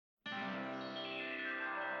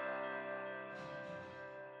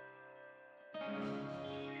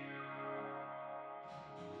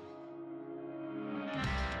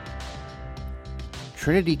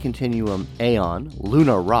Trinity Continuum Aeon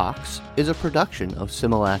Luna Rocks is a production of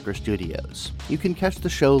Simulacra Studios. You can catch the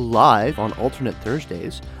show live on alternate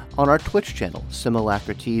Thursdays on our Twitch channel,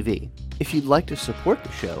 Simulacra TV. If you'd like to support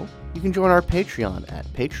the show, you can join our Patreon at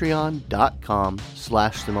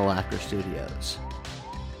patreon.com/Simulacra Studios.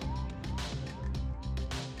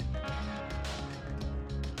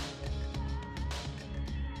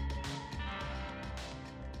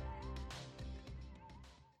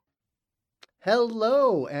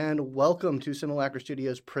 Hello, and welcome to Simulacra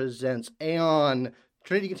Studios Presents Aeon,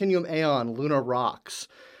 Trinity Continuum Aeon, Luna Rocks.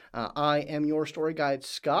 I am your story guide,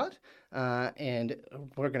 Scott, and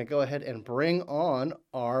we're going to go ahead and bring on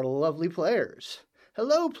our lovely players.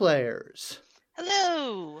 Hello, players.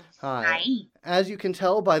 Hello. Hi. As you can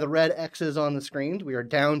tell by the red X's on the screen, we are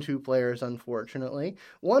down 2 players, unfortunately.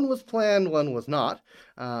 One was planned, one was not,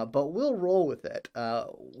 but we'll roll with it.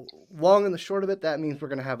 Long and the short of it, that means we're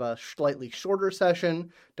going to have a slightly shorter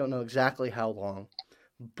session. Don't know exactly how long.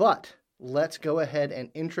 But let's go ahead and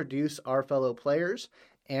introduce our fellow players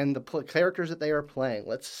and the characters that they are playing.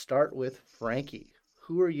 Let's start with Frankie.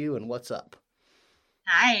 Who are you and what's up?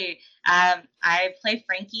 Hi, I play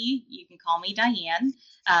Frankie. You can call me Diane.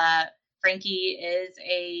 Frankie is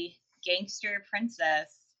a gangster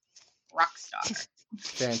princess rock star.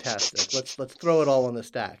 Fantastic. Let's throw it all on the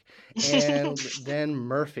stack. And then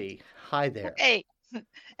Murphy. Hi there. Hey,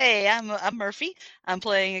 I'm Murphy. I'm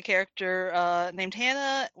playing a character named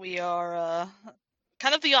Hannah. We are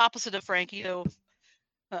kind of the opposite of Frankie, though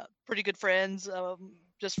pretty good friends.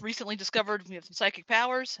 Just recently discovered we have some psychic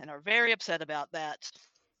powers and are very upset about that.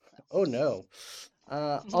 Oh no.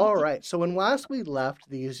 All right. So when last we left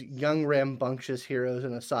these young rambunctious heroes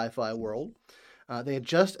in a sci-fi world, they had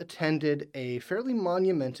just attended a fairly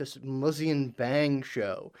monumentous Muzian Bang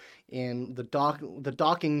show in the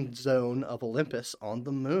docking zone of Olympus on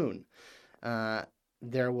the moon.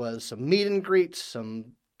 There was some meet and greets,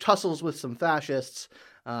 some tussles with some fascists,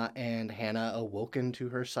 and Hannah awoken to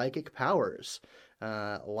her psychic powers.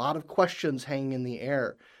 A lot of questions hanging in the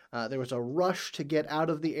air. There was a rush to get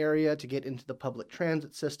out of the area, to get into the public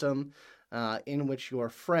transit system, in which your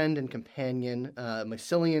friend and companion,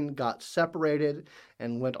 Mycelian, got separated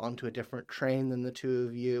and went onto a different train than the two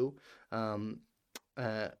of you.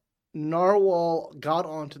 Narwhal got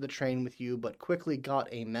onto the train with you, but quickly got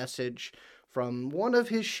a message from one of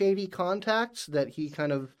his shady contacts that he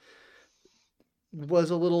kind of was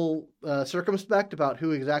a little circumspect about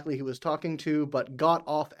who exactly he was talking to, but got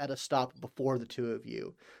off at a stop before the two of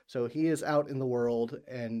you. So he is out in the world,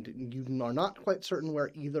 and you are not quite certain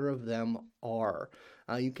where either of them are.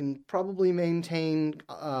 You can probably maintain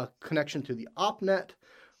a connection to the OpNet,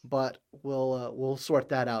 but we'll sort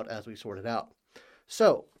that out as we sort it out.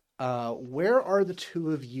 So, where are the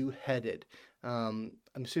two of you headed? I'm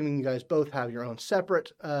assuming you guys both have your own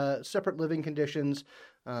separate living conditions.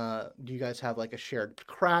 Do you guys have like a shared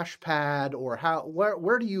crash pad, or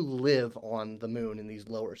where do you live on the moon in these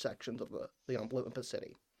lower sections of the Olympus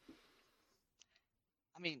City?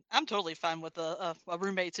 I mean, I'm totally fine with a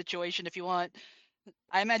roommate situation if you want.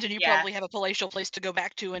 I imagine you probably have a palatial place to go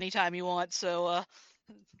back to anytime you want, so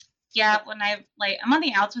yeah, when I'm on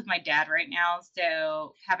the outs with my dad right now,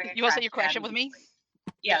 so having a you want to say you're crashing with me?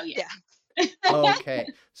 Yeah. Okay,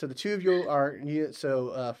 so the two of you are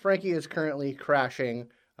Frankie is currently crashing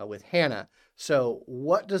with Hannah. So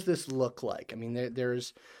what does this look like? I mean,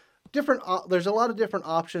 there's a lot of different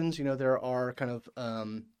options. You know, there are kind of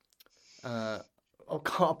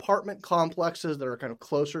apartment complexes that are kind of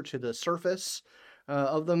closer to the surface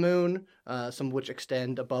of the moon, some of which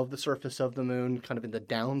extend above the surface of the moon, kind of in the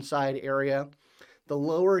downside area. The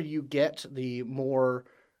lower you get, the more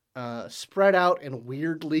spread out and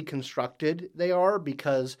weirdly constructed they are,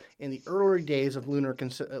 because in the early days of lunar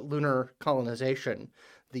colonization,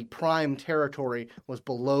 the prime territory was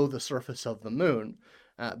below the surface of the moon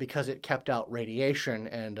because it kept out radiation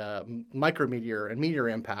and micrometeor and meteor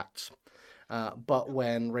impacts. But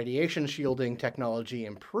when radiation shielding technology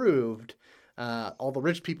improved, all the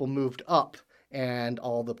rich people moved up, and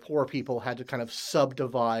all the poor people had to kind of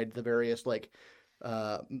subdivide the various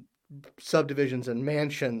subdivisions and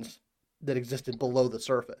mansions that existed below the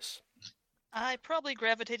surface. I probably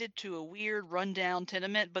gravitated to a weird rundown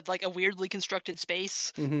tenement, but like a weirdly constructed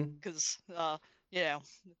space, because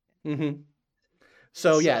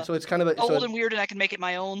So so it's kind of old and weird, and I can make it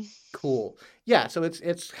my own. Cool. Yeah, so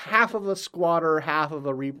it's half of a squatter, half of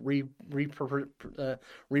a reprovision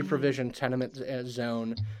tenement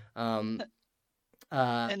zone.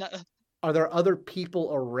 Are there other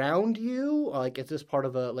people around you? Like, is this part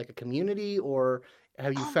of a community, or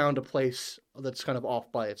have you found a place that's kind of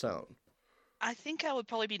off by its own? I think I would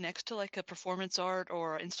probably be next to like a performance art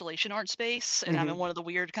or installation art space, and I'm in one of the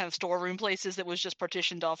weird kind of storeroom places that was just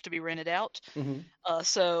partitioned off to be rented out. Mm-hmm.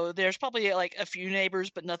 So there's probably like a few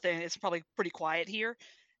neighbors, but nothing. It's probably pretty quiet here,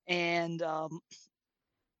 and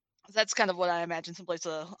that's kind of what I imagine. Someplace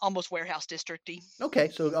almost warehouse districty.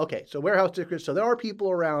 Okay, so warehouse district. So there are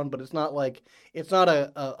people around, but it's not like it's not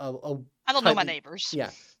a I don't know my tightly- neighbors.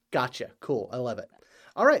 Yeah, gotcha. Cool. I love it.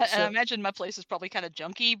 All right. And I So imagine my place is probably kind of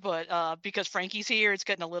junky, but because Frankie's here, it's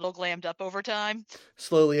getting a little glammed up over time.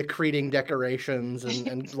 slowly accreting decorations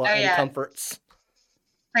and yeah. comforts.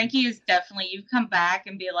 Frankie is definitely, you come back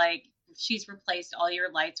and be like, she's replaced all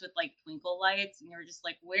your lights with like twinkle lights, and you're just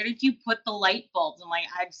like, where did you put the light bulbs? I'm like,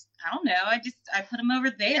 I don't know. I put them over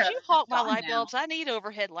there. Did you hawk my Gone light now. bulbs? I need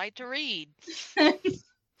overhead light to read.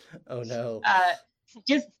 Oh no.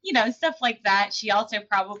 Just, stuff like that. She also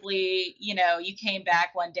probably, you came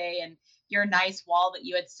back one day and your nice wall that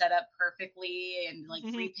you had set up perfectly and like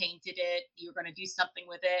repainted it, you were going to do something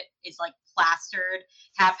with it, is like plastered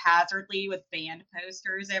haphazardly with band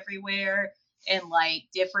posters everywhere and like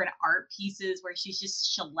different art pieces where she's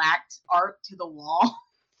just shellacked art to the wall.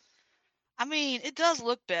 I mean, it does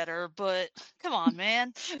look better, but come on,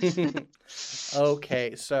 man.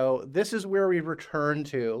 Okay, so this is where we return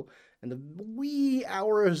to in the wee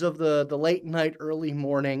hours of the late night, early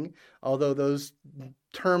morning. Although those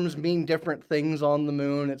terms mean different things on the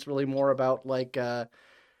moon, it's really more about like. I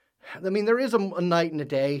mean, there is a night and a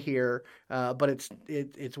day here, but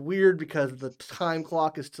it's weird because the time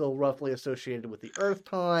clock is still roughly associated with the Earth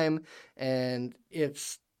time, and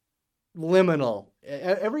it's liminal.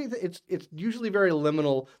 It's usually very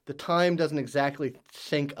liminal. The time doesn't exactly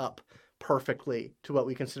sync up perfectly to what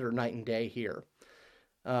we consider night and day here.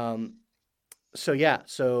 So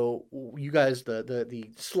you guys, the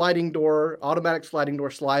sliding door, automatic sliding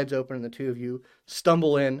door slides open, and the two of you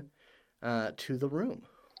stumble in to the room.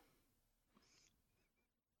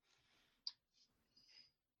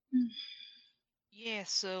 Yeah,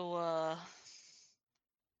 so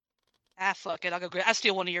fuck it, I'll go grab. I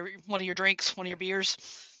steal one of your drinks, one of your beers.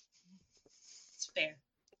 It's fair.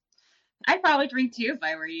 I'd probably drink too if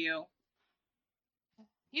I were you.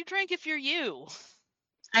 You drink if you're you.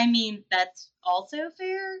 I mean, that's also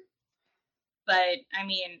fair. But I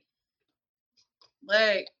mean,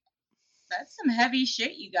 look, that's some heavy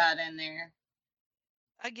shit you got in there.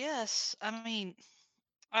 I guess. I mean,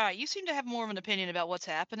 all right, you seem to have more of an opinion about what's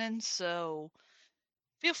happening, so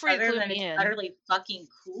feel free to Other clue than me it's in. utterly fucking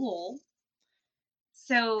cool.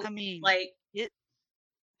 So, I mean, like, it.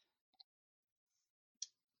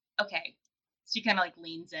 Okay. She kind of like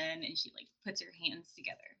leans in and she like puts her hands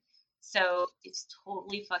together. So it's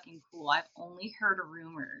totally fucking cool. I've only heard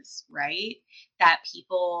rumors, right? That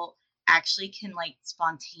people actually can like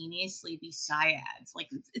spontaneously be syads. Like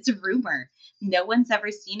it's a rumor. No one's ever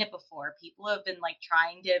seen it before. People have been like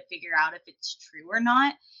trying to figure out if it's true or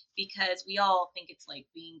not because we all think it's like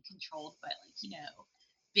being controlled by like,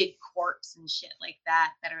 big corps and shit like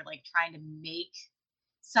that are like trying to make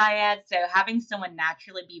syads. So having someone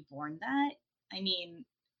naturally be born that, I mean,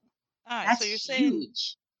 All right, that's so you're saying.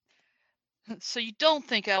 huge. So you don't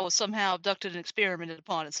think I was somehow abducted and experimented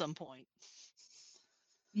upon at some point?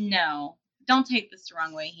 No, don't take this the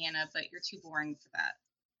wrong way, Hannah, but you're too boring for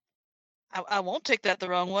that. I won't take that the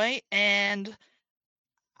wrong way, and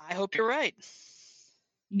I hope you're right.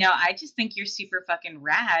 No, I just think you're super fucking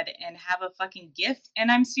rad and have a fucking gift, and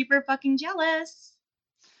I'm super fucking jealous.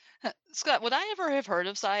 Scott, would I ever have heard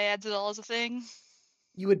of syads at all as a thing?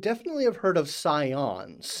 You would definitely have heard of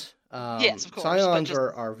scions. Yes, of course. Scions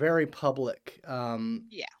are very public.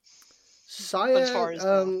 Yeah. Syad, As far as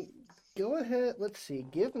go ahead. Let's see.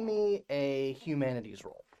 Give me a humanities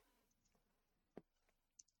roll.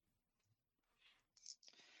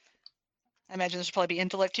 I imagine this would probably be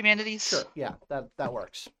intellect humanities. Sure. Yeah, that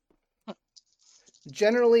works.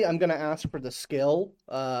 Generally, I'm going to ask for the skill,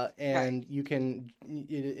 and Right. you can.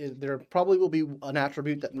 There probably will be an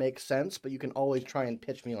attribute that makes sense, but you can always try and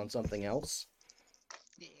pitch me on something else.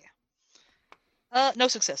 Yeah. No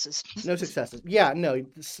successes. No successes. Yeah, no.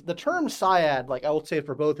 The term syad, like I will say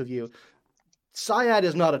for both of you, syad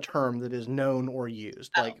is not a term that is known or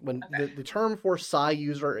used. Oh, like when okay. the term for psi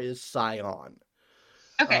user is scion.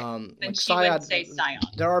 Okay, then like she would say scion.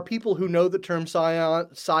 There are people who know the term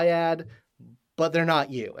syad, but they're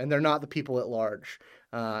not you, and they're not the people at large.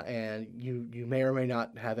 And you may or may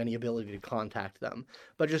not have any ability to contact them.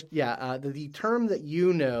 But just, the term that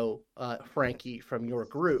you know, Frankie, from your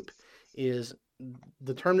group is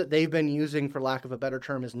the term that they've been using, for lack of a better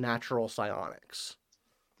term, is natural psionics.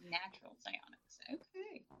 Natural psionics.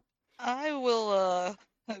 Okay. I will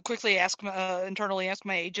quickly internally ask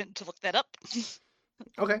my agent to look that up.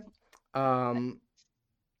 Okay.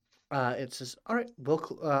 It says, all right,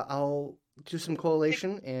 I'll do some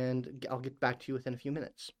collation and I'll get back to you within a few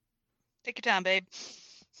minutes. Take your time, babe.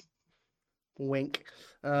 Wink.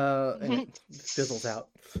 And it fizzles out.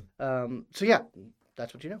 So yeah,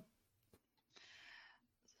 that's what you know.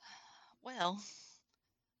 Well,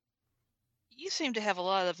 you seem to have a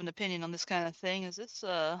lot of an opinion on this kind of thing. Is this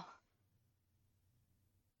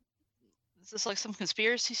like some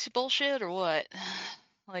conspiracy bullshit or what?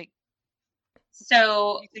 Like,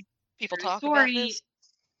 So, you think people true talk about this? story.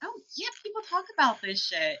 Oh, yeah, people talk about this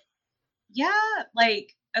shit. Yeah,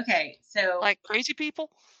 like, okay, so Like crazy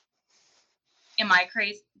people? am I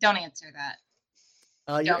crazy? Don't answer that.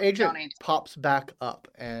 Your agent don't answer. pops back up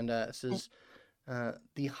and says,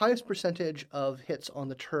 the highest percentage of hits on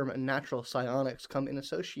the term natural psionics come in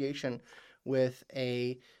association with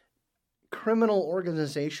a criminal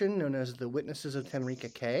organization known as the Witnesses of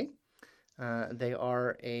Tenrika K. They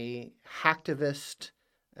are a hacktivist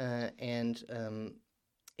and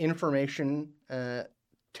information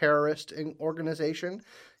terrorist organization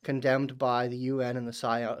condemned by the UN and the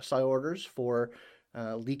Psi Orders for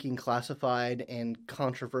leaking classified and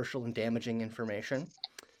controversial and damaging information.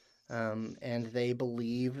 And they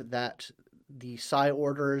believe that the Psi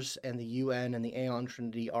Orders and the UN and the Aeon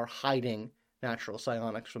Trinity are hiding natural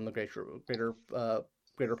psionics from the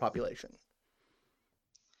greater population.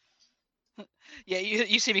 Yeah,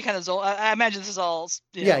 you see me kind of zone. I imagine this is all.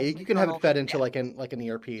 You can have it fed into yeah. like an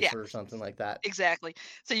earpiece or something like that. Exactly.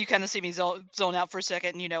 So you kind of see me zone out for a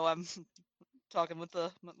second, and I'm talking with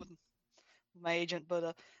my agent,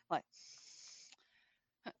 but like.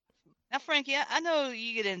 Now, Frankie, I know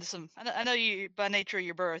you get into some. I know you, by nature of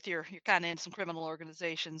your birth, you're kind of into some criminal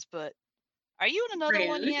organizations. But are you in another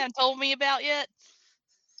one you haven't told me about yet?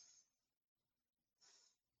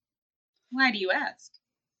 Why do you ask?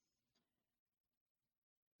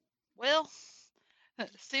 Well, it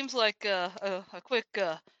seems like a quick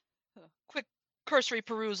cursory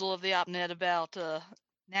perusal of the OpNet about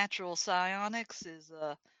natural psionics is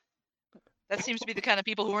that seems to be the kind of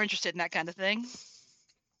people who are interested in that kind of thing.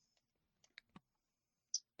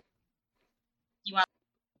 You want?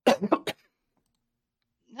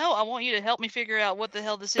 No, I want you to help me figure out what the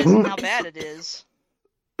hell this is and how bad it is.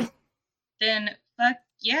 Then fuck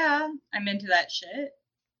yeah, I'm into that shit.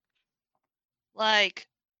 Like,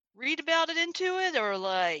 read about it into it, or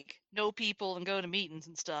like know people and go to meetings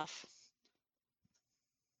and stuff?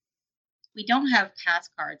 We don't have pass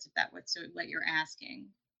cards if that's what you're asking.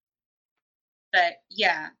 But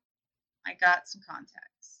yeah, I got some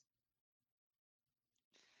contacts.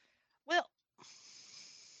 Well,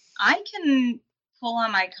 I can pull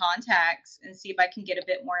on my contacts and see if I can get a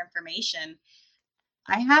bit more information.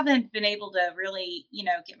 I haven't been able to really,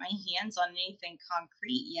 get my hands on anything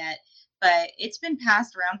concrete yet, but it's been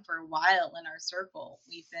passed around for a while in our circle.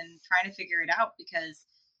 We've been trying to figure it out because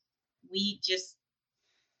the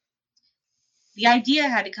idea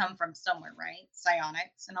had to come from somewhere, right?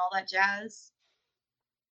 Psionics and all that jazz.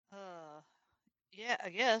 Yeah, I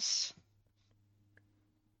guess.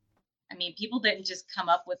 I mean, people didn't just come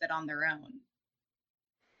up with it on their own.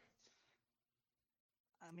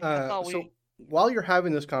 I mean, I thought so while you're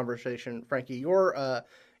having this conversation, Frankie, your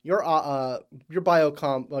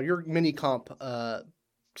biocomp, your mini comp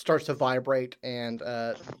starts to vibrate and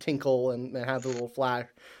tinkle and have a little flash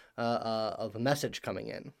of a message coming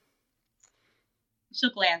in. She'll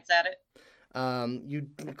glance at it. You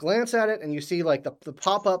glance at it and you see like the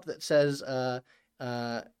pop-up that says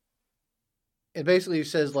it basically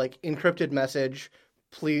says like encrypted message,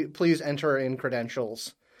 please enter in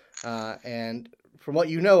credentials, and from what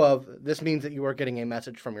you know of, this means that you are getting a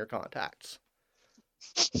message from your contacts.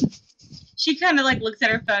 She kind of like looks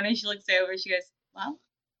at her phone and she looks over and she goes, well,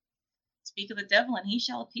 speak of the devil and he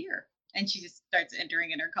shall appear. And she just starts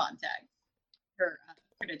entering in her contacts, her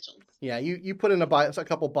credentials. Yeah, you put in a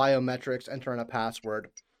couple biometrics, enter in a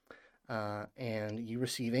password, and you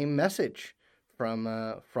receive a message from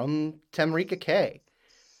Tenrika K.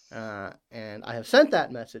 And I have sent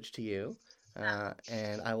that message to you.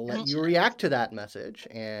 And I will let you react to that message.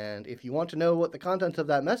 And if you want to know what the content of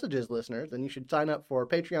that message is, listeners, then you should sign up for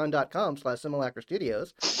patreon.com/Simulacra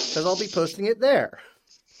Studios, because I'll be posting it there.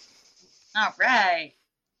 All right.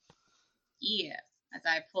 Yeah, as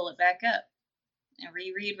I pull it back up and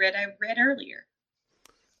reread what I read earlier.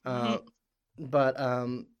 But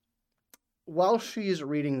while she's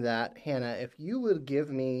reading that, Hannah, if you would give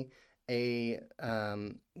me a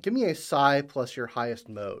psi plus your highest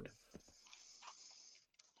mode.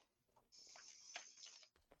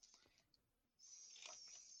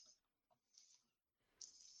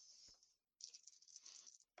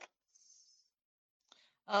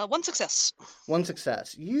 One success. One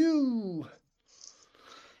success. You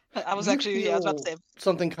I was about to feel say.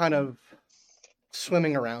 something kind of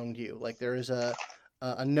swimming around you. Like there is a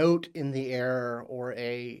note in the air or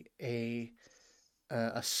a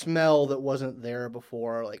smell that wasn't there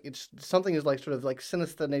before. Like it's something is like sort of like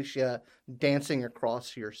synesthesia dancing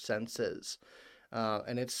across your senses,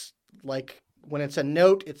 and it's like when it's a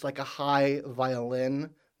note, it's like a high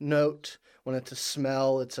violin note. When it's a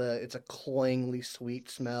smell, it's a cloyingly sweet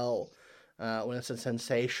smell. When it's a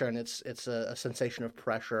sensation, it's a sensation of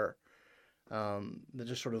pressure that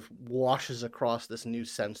just sort of washes across this new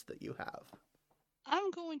sense that you have. I'm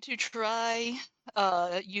going to try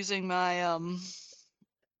using my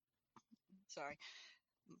sorry,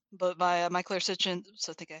 but my clairsentient.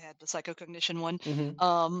 So I think I had the psychocognition one.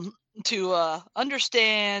 Mm-hmm. To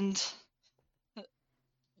understand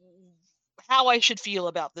how I should feel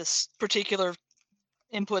about this particular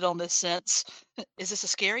input on this sense. Is this a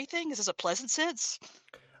scary thing? Is this a pleasant sense?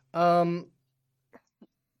 Um,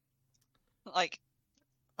 Like,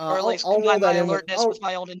 or at least I'll roll combine that my in with alertness with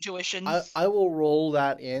my own intuition. I will roll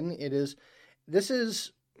that in. This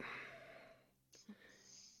is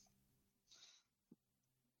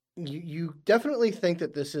you definitely think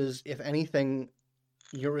that this is, if anything,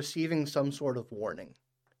 you're receiving some sort of warning.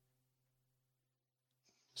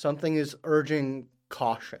 Something is urging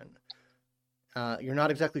caution. You're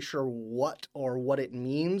not exactly sure what or what it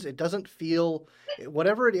means. It doesn't feel,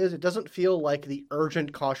 whatever it is, it doesn't feel like the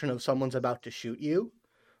urgent caution of someone's about to shoot you,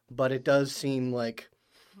 but it does seem like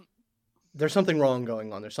there's something wrong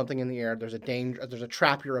going on. There's something in the air. There's a danger. There's a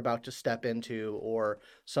trap you're about to step into, or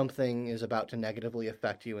something is about to negatively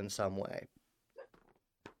affect you in some way.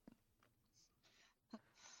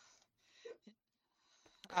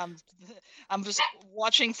 I'm I'm just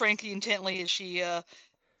watching Frankie intently as she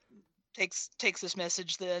takes this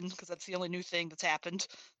message then, because that's the only new thing that's happened.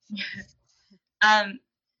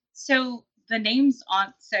 So the names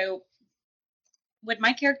on would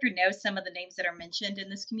my character know some of the names that are mentioned in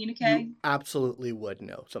this communique? You absolutely would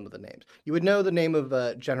know some of the names. You would know the name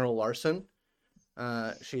of General Larson.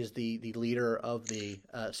 She's the leader of the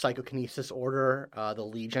Psychokinesis Order, the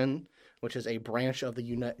Legion, which is a branch of the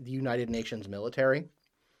United Nations military.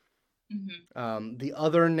 Mm-hmm. The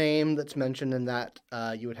other name that's mentioned in that,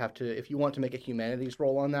 you would have to, if you want to make a humanities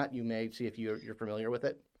roll on that, you may see if you're familiar with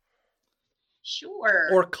it. Sure.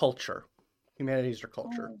 Or culture. Humanities or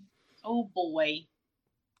culture. Oh boy.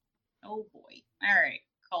 Oh boy. All right.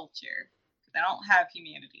 Culture. Because I don't have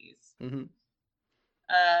humanities. Mm-hmm.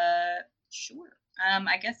 Sure.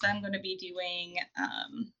 I guess I'm going to be doing,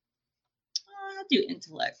 I'll do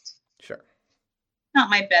intellect. Sure. Not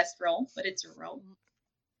my best roll, but it's a roll.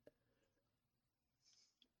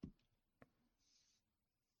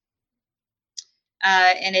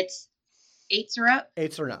 And it's 8s or up?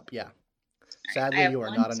 8s or up, yeah. Right, Sadly, you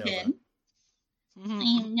are not a Nova.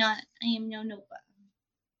 Mm-hmm. I am no Nova.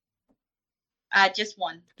 Just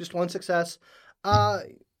one. Just one success.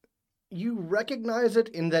 You recognize it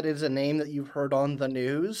in that it's a name that you've heard on the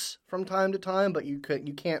news from time to time, but you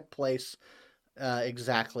can't place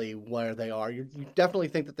exactly where they are. You definitely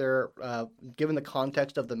think that they're, given the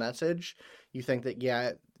context of the message, you think that,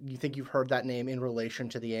 yeah, you think you've heard that name in relation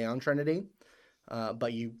to the Aeon Trinity,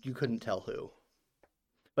 but you couldn't tell who.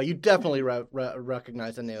 But you definitely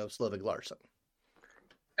recognize the name of Slovig Larson.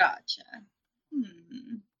 Gotcha.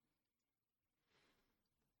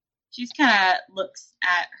 She's kind of looks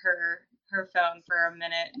at her phone for a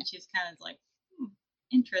minute, and she's kind of like,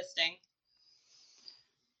 interesting.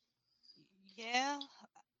 Yeah.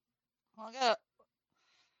 Well, I got.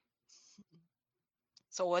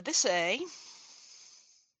 So what'd they say?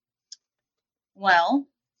 Well,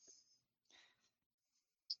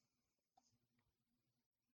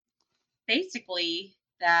 basically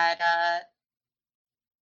that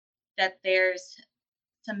there's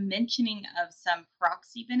some mentioning of some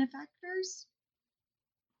proxy benefactors.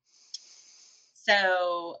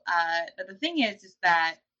 So, but the thing is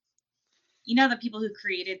that, you know, the people who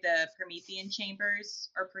created the Promethean chambers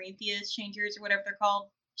or Prometheus chambers or whatever they're called,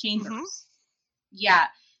 chambers. Mm-hmm. Yeah.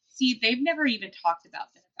 See, they've never even talked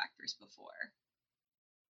about benefactors before.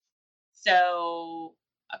 So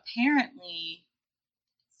apparently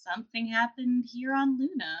something happened here on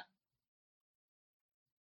Luna,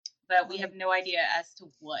 but we have no idea as to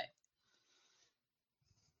what.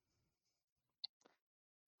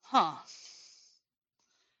 Huh.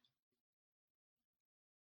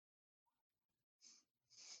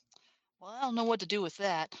 Well, I don't know what to do with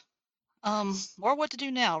that. Or what to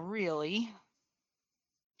do now, really.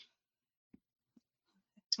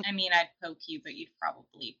 I mean, I'd poke you, but you'd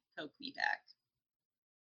probably poke me back.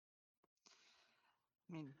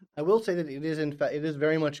 mean, I will say that it is in fact it is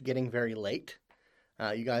very much getting very late.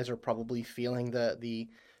 You guys are probably feeling the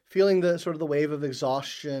sort of the wave of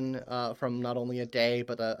exhaustion from not only a day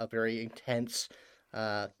but a very intense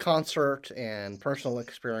concert and personal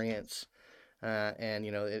experience. And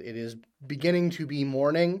it is beginning to be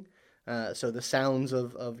morning, so the sounds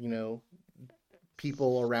of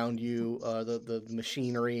people around you, the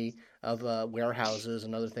machinery of warehouses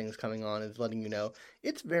and other things coming on is letting you know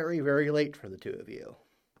it's very, very late for the two of you.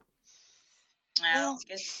 Well, I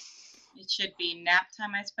guess it should be nap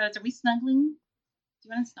time, I suppose. Are we snuggling? Do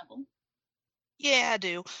you want to snuggle? Yeah, I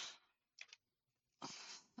do.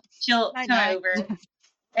 She'll Night, come night. over,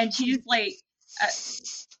 and she's like,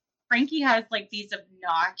 Frankie has like these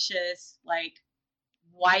obnoxious, like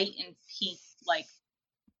white and pink, like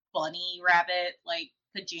bunny rabbit, like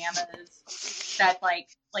pajamas that's like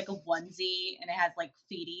a onesie, and it has like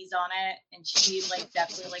feeties on it. And she like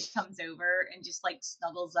definitely like comes over and just like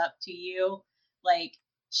snuggles up to you. Like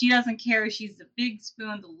she doesn't care if she's the big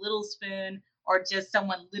spoon, the little spoon, or just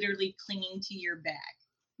someone literally clinging to your back.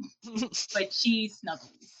 But she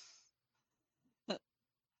snuggles.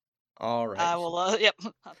 All right. I will. Yep.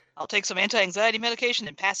 I'll take some anti-anxiety medication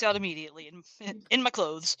and pass out immediately in my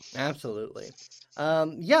clothes. Absolutely.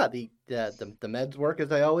 Yeah, the meds work as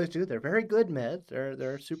they always do. They're very good meds.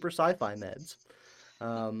 They're super sci-fi meds.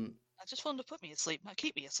 I just want them to put me to sleep, not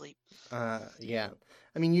keep me asleep. Yeah.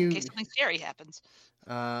 I mean, in case something scary happens.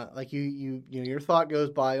 Like your thought goes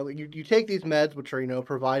by. You take these meds, which are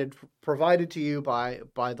provided to you by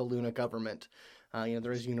the Luna government.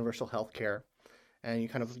 There is universal health care. And you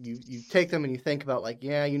kind of you take them and you think about like,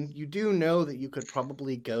 yeah, you do know that you could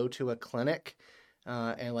probably go to a clinic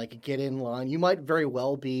and like get in line. You might very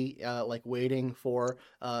well be like waiting for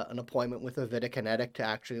an appointment with a Vitakinetic to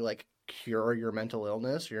actually like cure your mental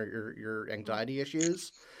illness, your anxiety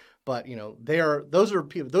issues. But those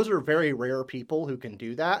are very rare people who can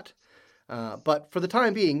do that. But for the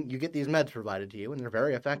time being, you get these meds provided to you, and they're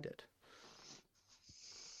very effective.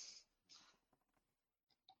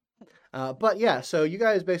 But yeah, so you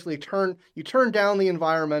guys basically turn down the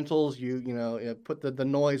environmentals. You put the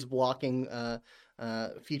noise blocking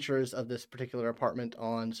features of this particular apartment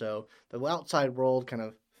on, so the outside world kind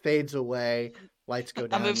of fades away. Lights go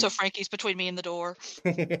down. I move so Frankie's between me and the door.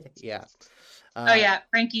 Yeah. Oh yeah,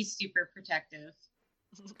 Frankie's super protective.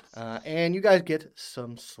 And you guys get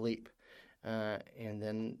some sleep, and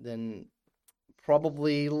then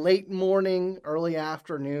probably late morning, early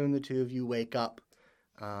afternoon, the two of you wake up.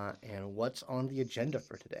 And what's on the agenda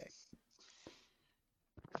for today?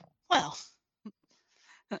 Well,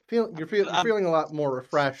 you're feeling a lot more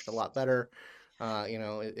refreshed, a lot better.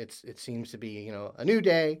 It seems to be a new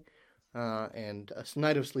day, and a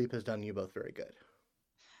night of sleep has done you both very good.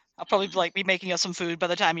 I'll probably be making us some food by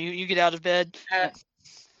the time you get out of bed.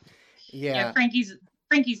 Yeah.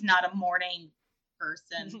 Frankie's not a morning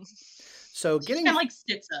person. So she kind of like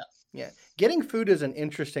sits up. Yeah, getting food is an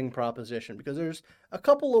interesting proposition because there's a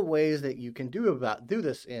couple of ways that you can do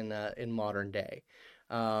this in modern day.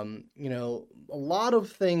 A lot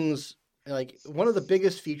of things, like one of the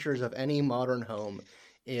biggest features of any modern home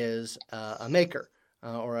is a maker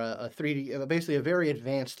or a 3D, basically a very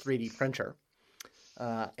advanced 3D printer.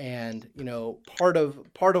 And part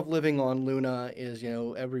of living on Luna is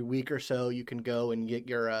every week or so you can go and get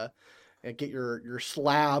your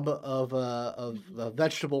slab of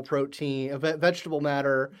vegetable protein, vegetable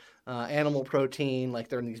matter, animal protein. Like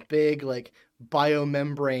they're in these big like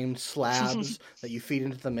biomembrane slabs that you feed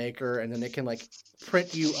into the maker, and then it can like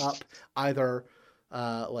print you up either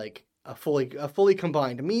like a fully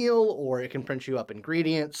combined meal, or it can print you up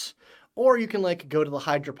ingredients. Or you can like go to the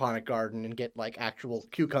hydroponic garden and get like actual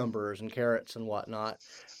cucumbers and carrots and whatnot.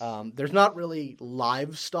 There's not really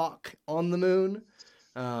livestock on the moon.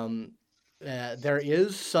 There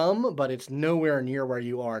is some, but it's nowhere near where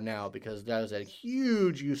you are now because that is a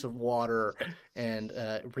huge use of water and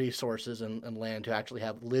resources and land to actually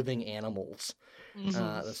have living animals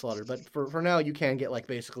that's slaughtered. But for now, you can get like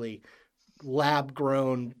basically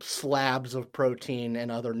lab-grown slabs of protein and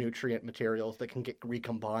other nutrient materials that can get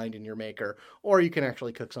recombined in your maker, or you can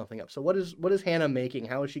actually cook something up. So what is Hannah making?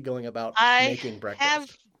 How is she going about making breakfast? I have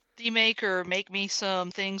the maker make me some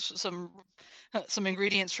things, some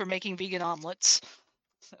ingredients for making vegan omelets.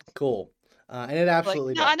 Cool. And it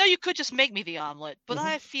absolutely does. I know you could just make me the omelet, but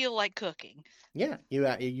I feel like cooking. Yeah,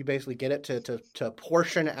 you basically get it to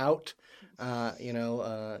portion out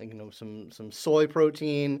some soy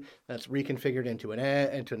protein that's reconfigured into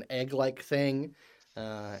an egg-like thing,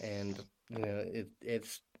 and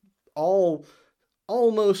it's all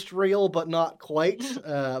almost real but not quite,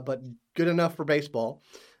 but good enough for baseball.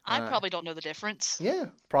 I probably don't know the difference. Yeah,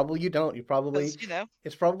 probably you don't. You probably 'Cause, you know,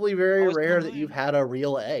 it's probably very always been rare the that way. you've had a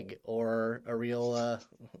real egg or a real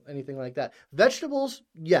anything like that. Vegetables,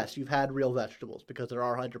 yes, you've had real vegetables because there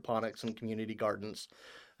are hydroponics and community gardens.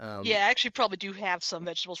 Yeah, I actually probably do have some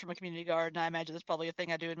vegetables from a community garden. I imagine that's probably a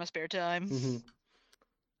thing I do in my spare time. mhm.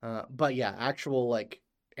 But yeah, actual like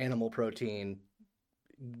animal protein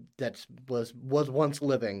that was once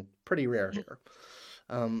living, pretty rare here.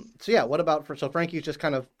 So yeah, what about so Frankie's just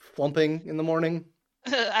kind of flumping in the morning?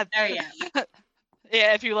 Oh yeah.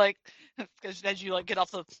 Yeah, if you like, because as you like get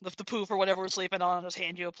off the poof or whatever we're sleeping on, I'll just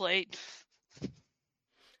hand you a plate.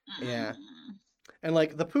 Yeah. Mm. And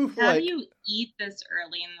like the poof, How do like you eat this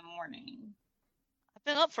early in the morning? I've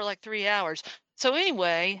been up for like 3 hours. So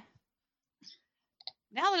anyway,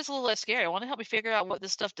 now that it's a little less scary, want to help me figure out what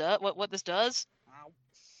this stuff does? What this does?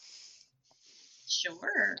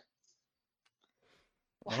 Sure.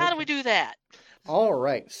 Well, how do we Okay. do that? All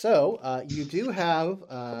right. So you do have,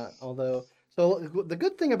 although, so the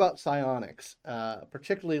good thing about psionics,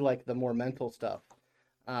 particularly like the more mental stuff,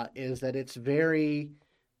 is that it's very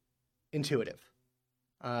intuitive.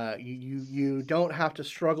 You don't have to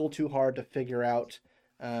struggle too hard to figure out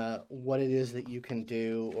what it is that you can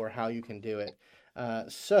do or how you can do it.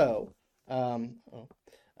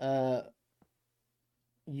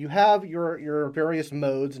 You have your various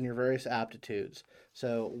modes and your various aptitudes.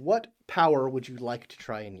 So, what power would you like to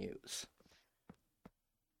try and use?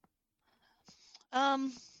 I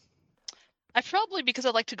probably, because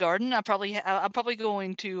I like to garden, I'm probably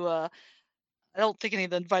going to. I don't think any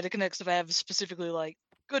of the Vitaconix I have is specifically like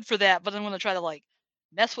good for that, but I'm going to try to like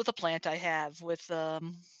mess with a plant I have with they're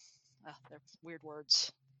weird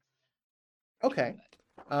words. Okay.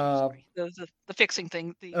 Sorry, the fixing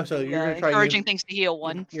thing, So you're gonna try and encouraging use things to heal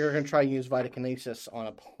one. you're gonna try and use vitakinesis on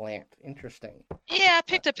a plant. Interesting. Yeah, I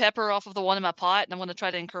picked a pepper off of the one in my pot, and I'm going to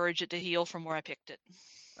try to encourage it to heal from where I picked it.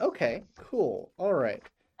 Okay. Cool. All right.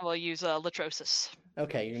 I will use Latrosis.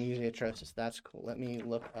 Okay, you're gonna use the atrocis. That's cool. Let me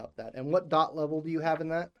look up that. And what dot level do you have in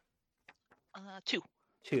that? 2.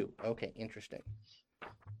 2. Okay, interesting.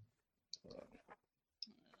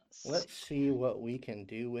 Let's see what we can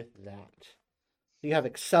do with that. You have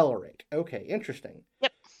accelerate. Okay, interesting.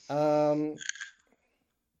 Yep.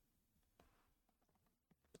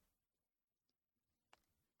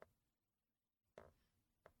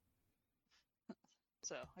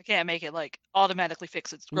 So I can't make it like automatically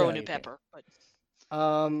fix it, grow No, a new you can't. pepper, but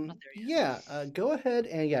Yeah, go ahead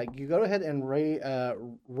and you go ahead and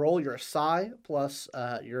roll your psi plus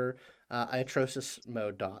your iatrosis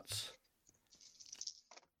mode dots.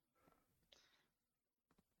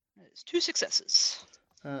 it's 2 successes.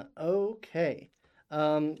 Okay.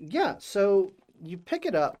 Yeah, so you pick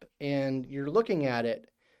it up and you're looking at it,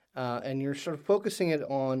 and you're sort of focusing it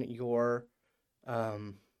on your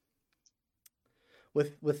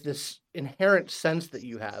with this inherent sense that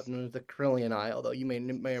you have, known as the Carillion eye, although you may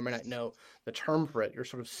or may not know the term for it, your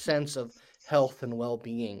sort of sense of health and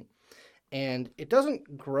well-being. And it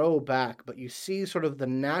doesn't grow back, but you see sort of the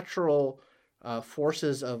natural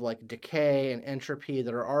forces of like decay and entropy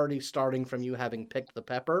that are already starting from you having picked the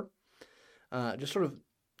pepper, just sort of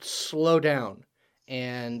slow down,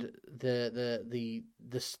 and the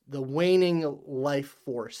waning life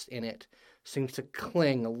force in it seems to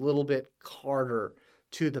cling a little bit harder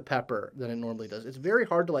to the pepper than it normally does. It's very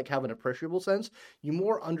hard to like have an appreciable sense. You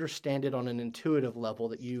more understand it on an intuitive level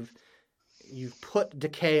that you've put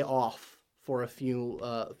decay off for a few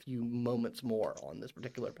moments more on this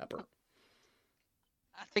particular pepper.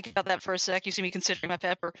 I think about that for a sec. You see me considering my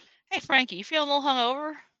pepper. Hey, Frankie, you feeling a little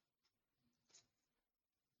hungover?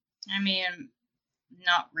 I mean,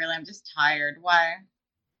 not really. I'm just tired. Why?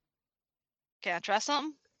 Can I try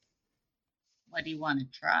something? What do you want to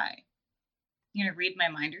try? You gonna read my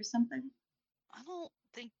mind or something? I don't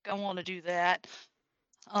think I want to do that.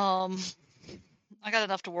 I got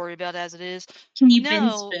enough to worry about as it is. Can you bend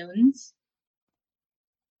spoons?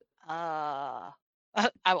 I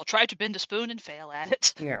will try to bend a spoon and fail at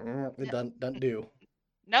it. Yeah, it doesn't do.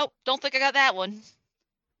 Nope, don't think I got that one.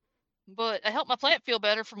 But I helped my plant feel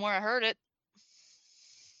better from where I heard it.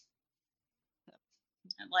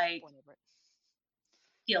 Like,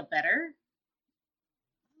 feel better?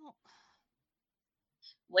 Oh.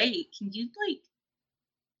 Wait, can you like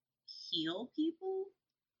heal people?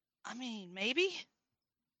 I mean, maybe.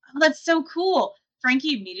 Oh, that's so cool.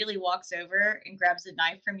 Frankie immediately walks over and grabs a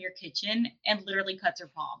knife from your kitchen and literally cuts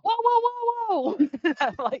her palm. Whoa, whoa, whoa, whoa!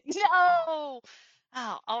 I'm like, no!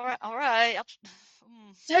 Oh, all right.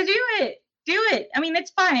 So do it. I mean,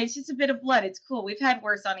 it's fine. It's just a bit of blood. It's cool. We've had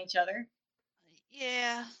worse on each other.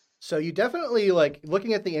 Yeah. So you definitely like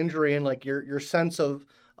looking at the injury and like your sense of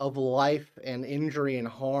of life and injury and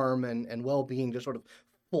harm and well-being just sort of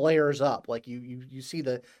flares up. Like you see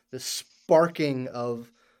the sparking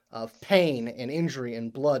of pain and injury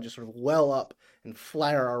and blood just sort of well up and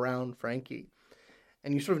flare around Frankie.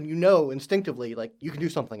 And you sort of, instinctively, like, you can do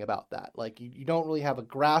something about that. Like, you don't really have a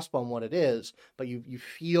grasp on what it is, but you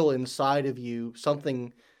feel inside of you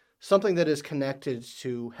something that is connected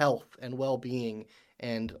to health and well-being,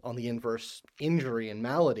 and on the inverse, injury and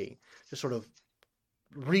malady, just sort of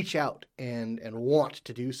reach out and want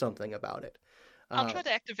to do something about it. I'll try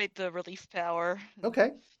to activate the relief power.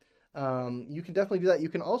 Okay. You can definitely do that. You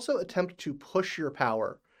can also attempt to push your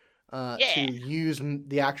power to use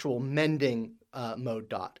the actual mending mode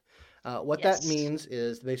dot. What that means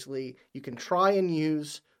is basically you can try and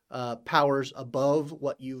use powers above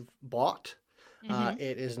what you've bought.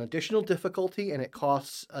 It is an additional difficulty and it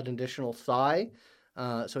costs an additional psi.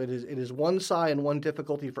 So it is one psi and one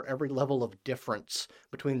difficulty for every level of difference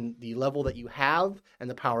between the level that you have and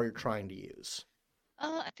the power you're trying to use.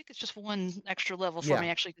 I think it's just one extra level for me.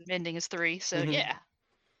 Actually, mending is 3, so yeah.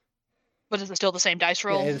 But is it still the same dice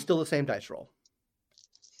roll? Yeah, it is still the same dice roll.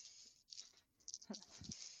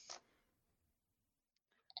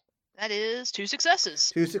 That is 2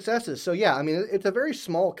 successes. 2 successes. So yeah, I mean, it's a very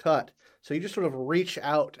small cut. So you just sort of reach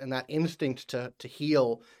out, and that instinct to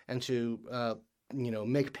heal and to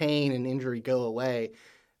make pain and injury go away,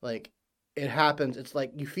 like, it happens. It's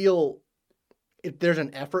like you feel there's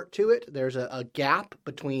an effort to it. There's a gap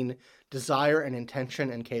between desire and intention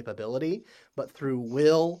and capability, but through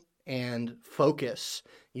will and focus,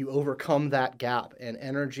 you overcome that gap, and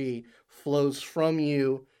energy flows from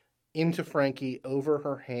you into Frankie over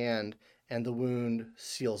her hand, and the wound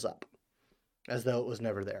seals up as though it was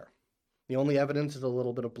never there. The only evidence is a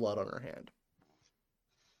little bit of blood on her hand.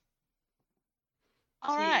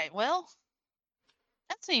 All right, well,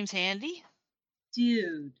 that seems handy.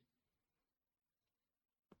 Dude.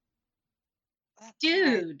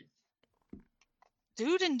 Dude,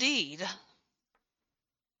 indeed. That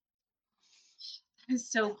is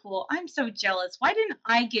so cool. I'm so jealous. Why didn't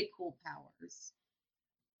I get cool powers?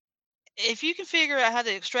 If you can figure out how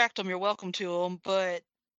to extract them, you're welcome to them, but...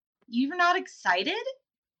 You're not excited?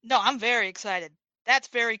 No, I'm very excited. That's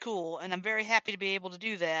very cool, and I'm very happy to be able to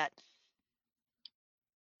do that.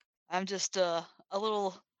 I'm just a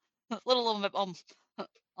little on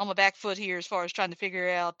my back foot here as far as trying to figure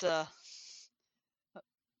out,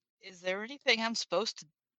 is there anything I'm supposed to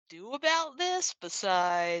do about this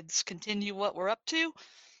besides continue what we're up to?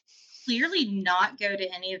 Clearly not go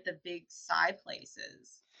to any of the big psi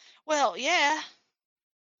places. Well, yeah.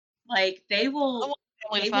 Like, they will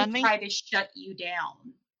try to shut you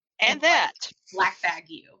down. And that. Like, black bag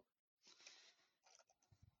you.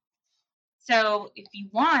 So if you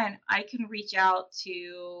want, I can reach out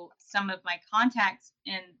to some of my contacts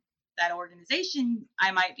in that organization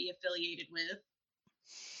I might be affiliated with.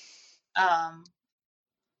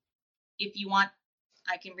 If you want,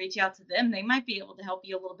 I can reach out to them. They might be able to help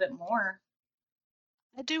you a little bit more.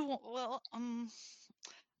 I do. Well,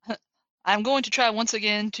 I'm going to try once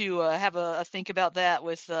again to have a think about that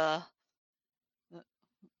with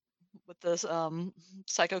this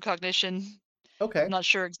psychocognition. Okay. I'm not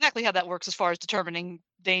sure exactly how that works as far as determining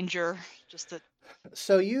danger. Just that.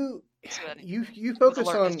 So you focus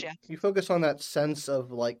on you focus on that sense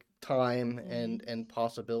of like time and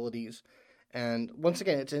possibilities, and once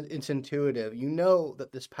again, it's intuitive. You know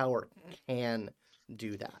that this power can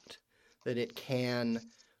do that it can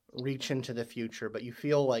reach into the future, but you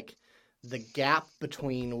feel like the gap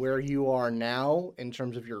between where you are now in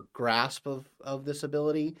terms of your grasp of this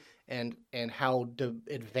ability and how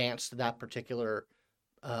advanced that particular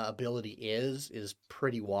ability is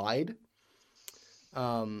pretty wide.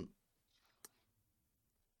 Let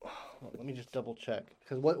me just double check,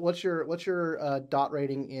 because what's your dot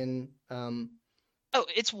rating in? Oh,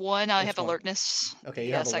 it's 1. I have alertness. Okay,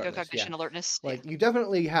 you have psychocognition alertness. Like, you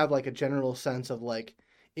definitely have like a general sense of like,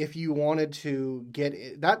 if you wanted to get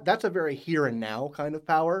it, that's a very here and now kind of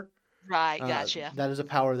power. Right, gotcha. That is a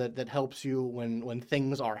power that helps you when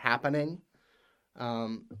things are happening.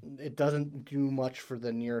 It doesn't do much for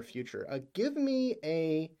the near future. Give me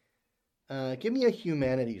a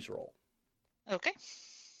humanities roll. Okay.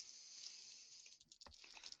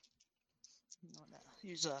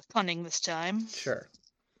 Use cunning this time. Sure.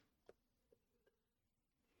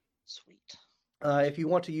 Sweet. If you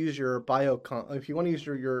want to use your if you want to use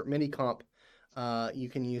your mini comp, you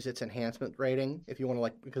can use its enhancement rating if you want to,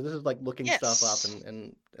 like, because this is like looking stuff up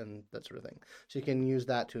and that sort of thing. So you can use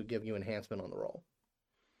that to give you enhancement on the roll.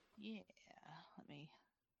 Yeah. Let me.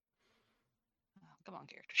 Come on,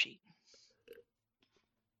 character sheet.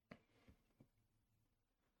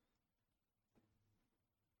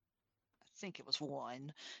 think it was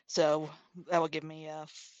 1. So that would give me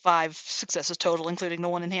 5 successes total, including the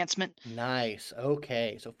 1 enhancement. Nice.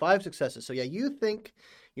 Okay. So 5 successes. So yeah, you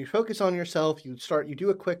focus on yourself, you do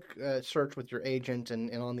a quick search with your agent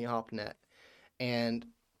and on the OpNet. And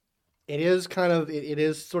it is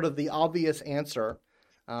sort of the obvious answer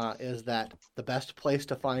is that the best place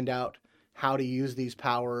to find out how to use these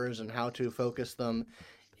powers and how to focus them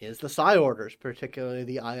is the Psi Orders, particularly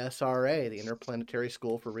the ISRA, the Interplanetary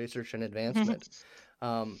School for Research and Advancement.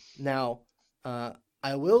 Now,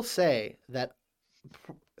 I will say that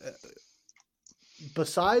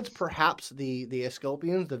besides perhaps the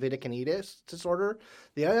Asclepians, the Viticanidis disorder,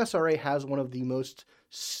 the ISRA has one of the most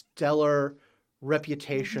stellar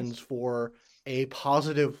reputations for a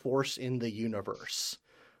positive force in the universe.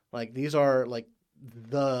 Like these are like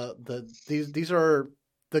these are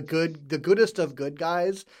the goodest of good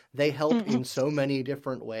guys. They help in so many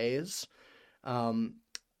different ways. And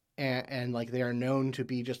like they are known to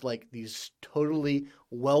be just like these totally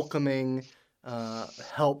welcoming,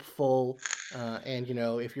 helpful, and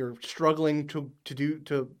if you're struggling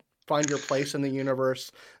to find your place in the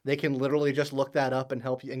universe, they can literally just look that up and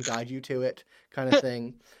help you and guide you to it, kind of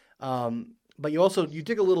thing. But you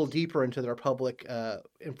dig a little deeper into their public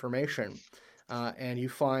information, and you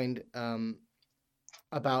find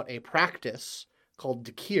about a practice called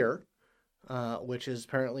Dakir, which is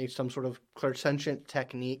apparently some sort of clairsentient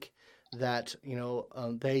technique that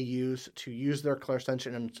they use to use their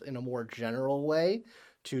clairsentient in a more general way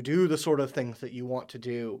to do the sort of things that you want to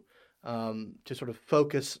do, to sort of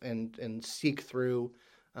focus and seek through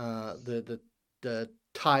the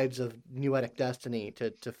tides of noetic destiny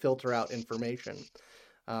to filter out information.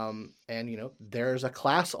 And there's a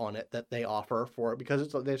class on it that they offer for it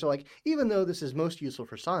because they're like, even though this is most useful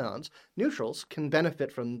for scions, neutrals can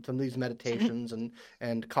benefit from these meditations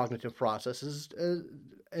and cognitive processes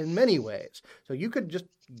in many ways. So you could just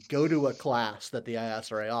go to a class that the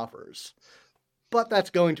ISRA offers, but that's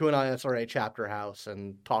going to an ISRA chapter house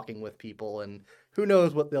and talking with people, and who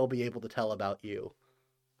knows what they'll be able to tell about you.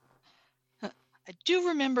 I do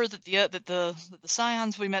remember that the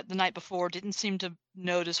scions we met the night before didn't seem to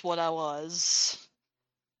notice what I was.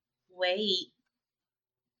 Wait.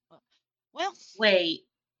 Well. Wait.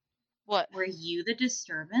 What? Were you the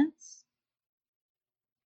disturbance?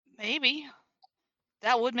 Maybe.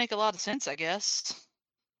 That would make a lot of sense, I guess.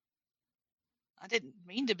 I didn't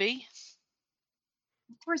mean to be.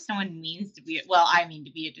 Of course no one means to be. Well, I mean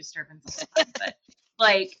to be a disturbance all the time, but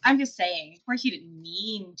like, I'm just saying, of course you didn't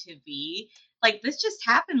mean to be. Like, this just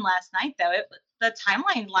happened last night, though. The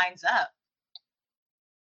timeline lines up.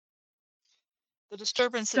 The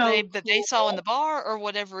disturbance that they saw in the bar, or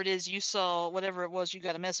whatever it is you saw, whatever it was you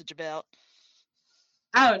got a message about.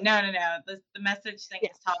 Oh, no. The message thing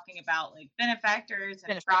is talking about, like, benefactors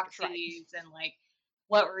and proxies, right, and, like,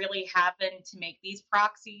 what really happened to make these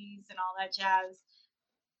proxies and all that jazz.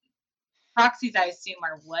 Proxies, I assume,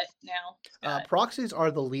 are what now? Proxies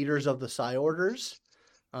are the leaders of the Psi Orders.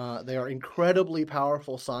 They are incredibly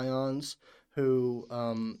powerful scions who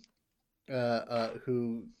a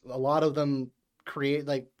lot of them create,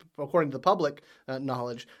 like, according to the public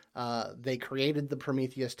knowledge, they created the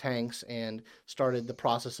Prometheus tanks and started the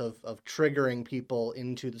process of triggering people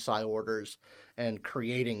into the Psi Orders and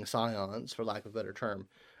creating scions, for lack of a better term.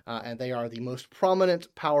 And they are the most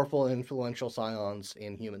prominent, powerful, and influential scions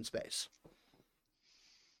in human space.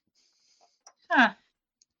 Huh.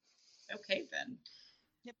 Okay, then.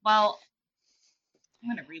 Yep. Well,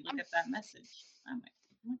 I'm going to relook at that message.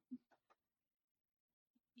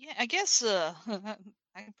 Yeah, I guess I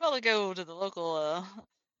could probably go to the local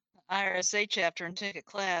IRSA chapter and take a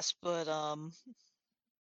class, but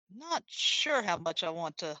not sure how much I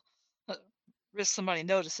want to risk somebody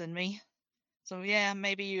noticing me. So yeah,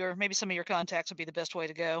 maybe some of your contacts would be the best way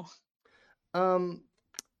to go.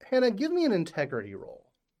 Hannah, give me an integrity roll.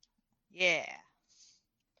 Yeah.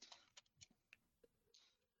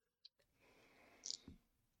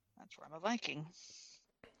 That's where I'm a Viking.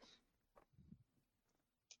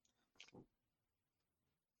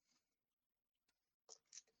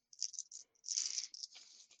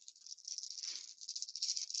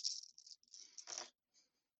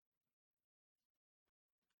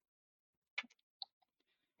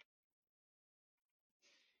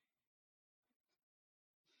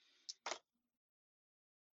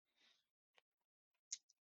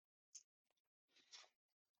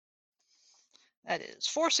 That is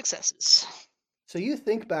 4 successes. So you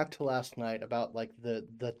think back to last night about, like,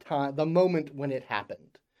 the moment when it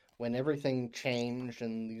happened, when everything changed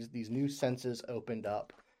and these new senses opened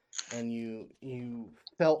up, and you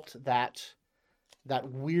felt that that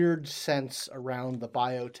weird sense around the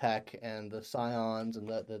biotech and the scions and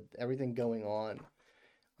the everything going on.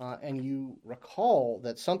 And you recall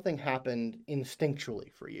that something happened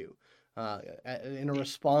instinctually for you in a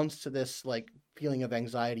response to this like feeling of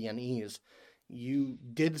anxiety and unease. You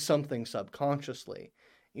did something subconsciously.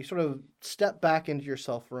 You sort of step back into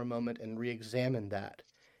yourself for a moment and re-examine that,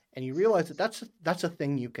 and you realize that that's a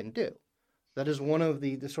thing you can do. That is one of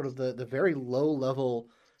the sort of the very low level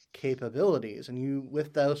capabilities, and you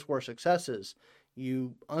with those four successes,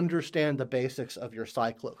 you understand the basics of your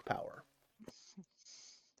cycloak power.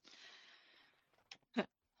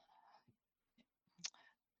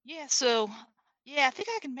 Yeah, so yeah, I think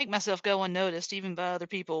I can make myself go unnoticed even by other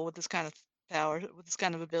people with this kind of power, with this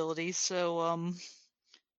kind of ability. So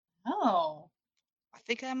Oh, I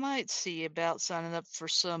think I might see about signing up for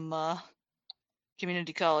some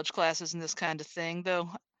community college classes and this kind of thing. Though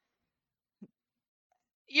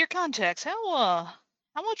your contacts, how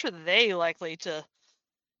much are they likely to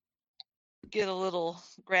get a little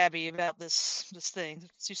grabby about this thing?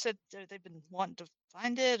 'Cause you said they've been wanting to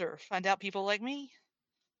find it or find out people like me.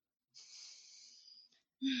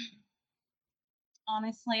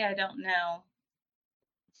 honestly, I don't know.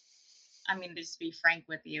 I mean, just to be frank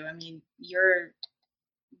with you, I mean, you're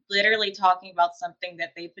literally talking about something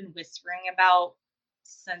that they've been whispering about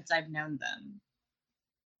since I've known them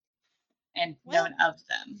and Well, known of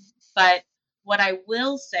them. But what I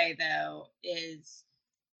will say though is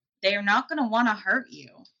they're not going to want to hurt you.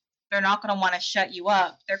 They're not going to want to shut you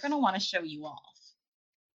up. They're going to want to show you off.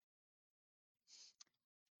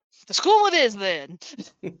 the school it is then.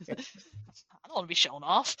 I don't want to be shown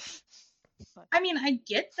off. I mean, I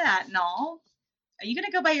get that and all. Are you going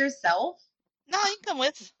to go by yourself? No, you can come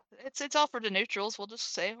with. It's offered to neutrals. We'll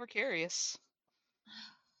just say we're curious.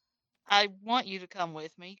 I want you to come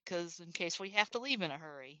with me, because in case we have to leave in a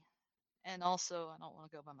hurry. And also, I don't want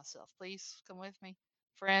to go by myself. Please come with me,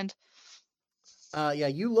 friend. Yeah,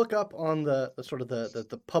 you look up on the sort of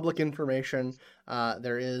the public information.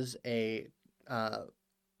 There is a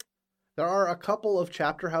there are a couple of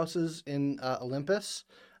chapter houses in Olympus.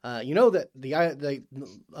 You know that the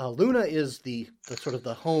Luna is the sort of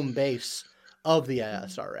the home base of the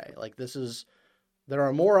ISRA. Like this is there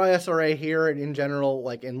are more ISRA here and in general,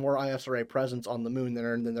 like in more ISRA presence on the moon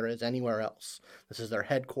than there is anywhere else. This is their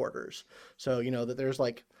headquarters. So you know that there's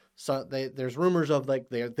like there's rumors of like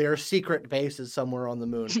their secret bases somewhere on the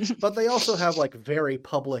moon, but they also have like very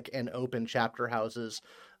public and open chapter houses.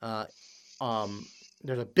 Uh,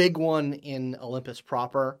 there's a big one in Olympus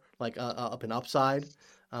proper, like up in Upside,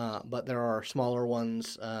 but there are smaller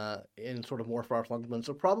ones in sort of more far-flung ones.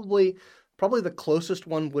 So probably the closest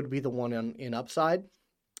one would be the one in Upside.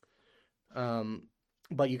 Um,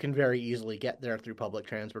 but you can very easily get there through public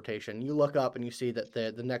transportation. You look up and you see that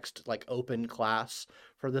the next like open class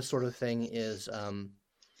for this sort of thing is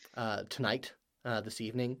tonight, this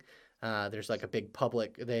evening. There's like a big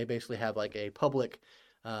public. They basically have like a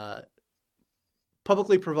uh,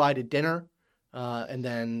 publicly provided dinner, and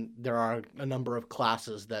then there are a number of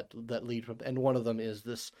classes that lead from, and one of them is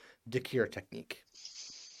this Dakir technique.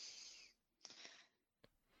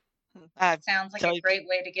 I Sounds like tell a you, great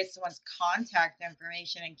way to get someone's contact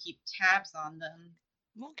information and keep tabs on them.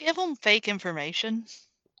 we'll give them fake information.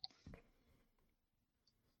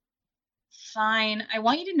 Fine. I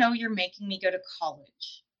want you to know you're making me go to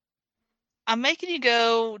college. I'm making you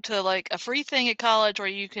go to like a free thing at college where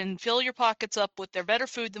you can fill your pockets up with their better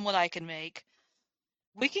food than what I can make.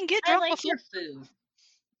 We can get I drunk like before. your food.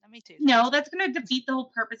 Me too. No, that's going to defeat the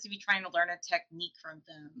whole purpose of you trying to learn a technique from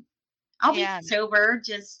them. I'll Yeah, be sober,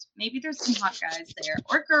 just maybe there's some hot guys there.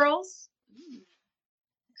 Or girls. Ooh,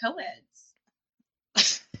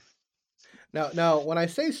 co-eds. Now, when I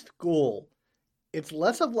say school, it's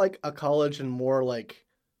less of like a college and more like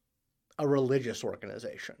a religious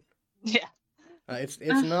organization. Yeah. It's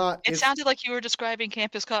not. It sounded like you were describing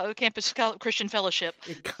campus Christian fellowship.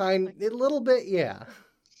 A little bit, yeah.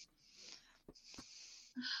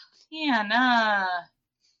 Yeah, nah.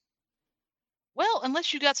 Well,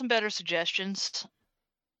 unless you got some better suggestions.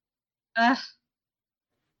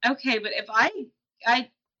 Okay, but if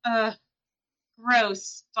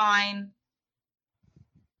gross, fine.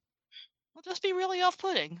 Well, just be really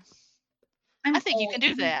off-putting. I'm I think you old. can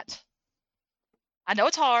do that. I know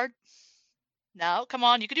it's hard. No, come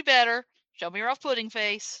on, you can do better. Show me your off-putting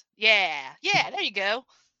face. Yeah, there you go.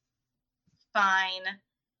 Fine.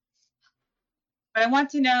 But I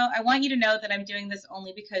want you to know that I'm doing this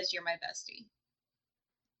only because you're my bestie.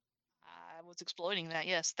 I was exploiting that.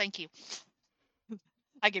 Yes, thank you.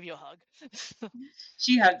 I give you a hug.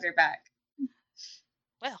 She hugs her back.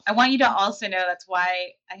 Well, I want you to also know that's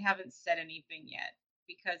why I haven't said anything yet.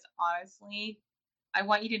 Because honestly, I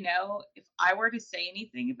want you to know if I were to say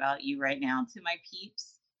anything about you right now to my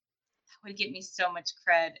peeps, that would get me so much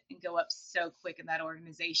cred and go up so quick in that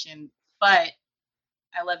organization. But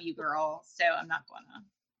I love you, girl, so I'm not gonna.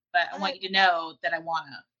 But I want I you to know that I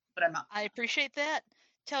wanna, but I'm not I gonna. appreciate that.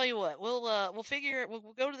 Tell you what, we'll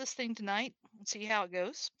go to this thing tonight and see how it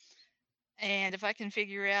goes. And if I can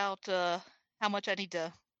figure out how much I need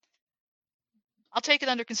to, I'll take it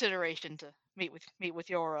under consideration to meet with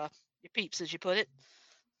your peeps, as you put it.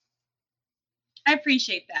 I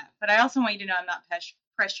appreciate that, but I also want you to know I'm not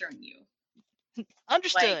pressuring you. Like,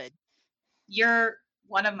 Understood. you're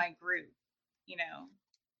one of my group, you know.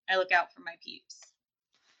 I look out for my peeps.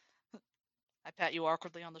 I pat you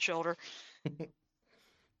awkwardly on the shoulder.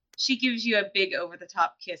 She gives you a big over the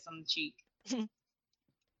top kiss on the cheek.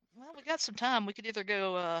 Well, we got some time. We could either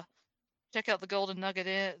go check out the Golden Nugget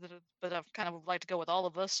Inn, but I kind of would like to go with all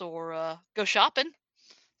of us, or go shopping.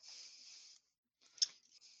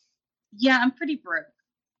 Yeah, I'm pretty broke.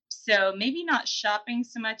 So maybe not shopping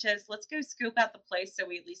so much as let's go scope out the place so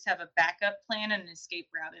we at least have a backup plan and an escape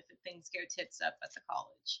route if things go tits up at the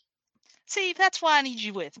college. See, that's why I need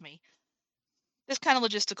you with me. This kind of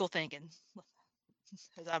logistical thinking.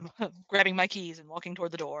 As I'm grabbing my keys and walking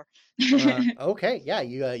toward the door. Okay, yeah,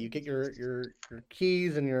 you get your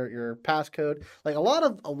keys and your passcode. Like a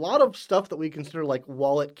lot of stuff that we consider like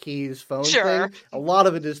wallet, keys, phone Sure. thing. A lot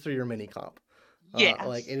of it is through your mini comp. Yeah.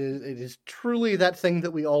 Like it is truly that thing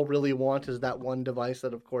that we all really want is that one device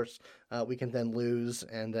that of course we can then lose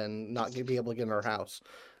and then not be able to get in our house.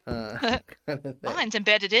 Kind of thing. Mine's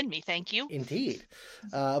embedded in me, thank you. Indeed.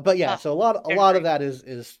 But yeah, so a lot of that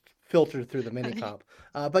is filtered through the mini comp.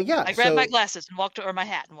 But yeah, I grabbed my so glasses and or my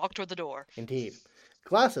hat and walked toward the door. indeed.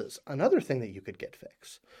 Glasses, another thing that you could get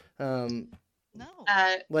fixed. No.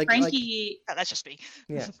 Frankie That's just me.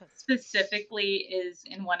 Yeah. specifically is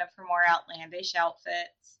in one of her more outlandish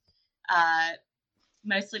outfits,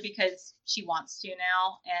 mostly because she wants to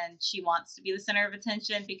now, and she wants to be the center of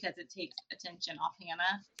attention because it takes attention off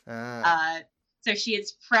Hannah. So she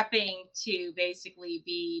is prepping to basically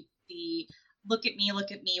be the look at me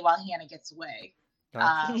while Hannah gets away,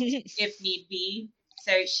 Gotcha. if need be.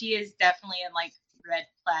 So she is definitely in like red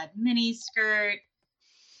plaid mini skirt,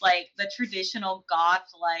 like the traditional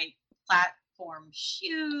goth like platform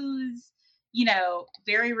shoes,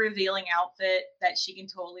 very revealing outfit that she can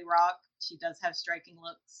totally rock. She does have striking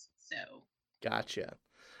looks. So Gotcha.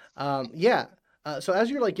 Yeah. So as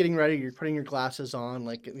you're like getting ready, you're putting your glasses on,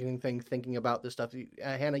 like thinking about this stuff.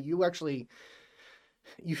 Hannah,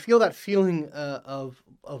 you feel that feeling of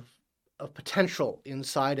potential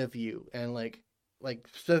inside of you, and like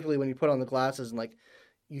specifically when you put on the glasses, and like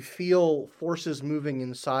you feel forces moving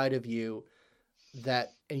inside of you and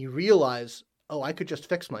you realize, oh, I could just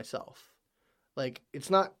fix myself. Like it's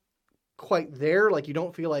not quite there. Like you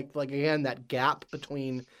don't feel like again that gap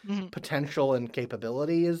between potential and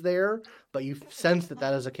capability is there, but you sense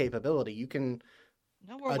that is a capability. You can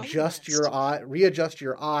readjust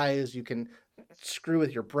your eyes. You can screw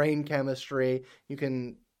with your brain chemistry. You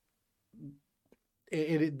can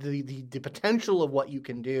the potential of what you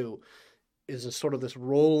can do is a sort of this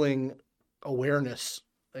rolling awareness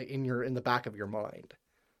in the back of your mind.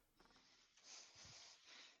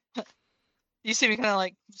 You see me kind of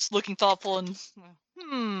like just looking thoughtful and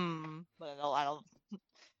but I don't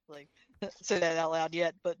like say that out loud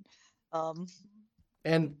yet. But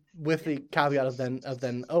and with the caveat of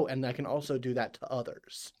then oh, and I can also do that to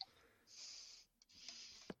others.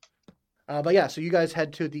 But yeah, so you guys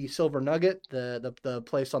head to the Silver Nugget, the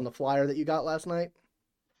place on the flyer that you got last night.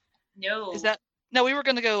 No. No, we were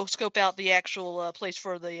going to go scope out the actual place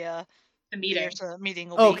for the meeting. Meeting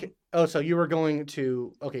will okay. be. Oh, so you were going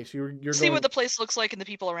to so you're see going... what the place looks like and the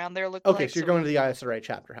people around there look like. Okay, so you're going to the ISRA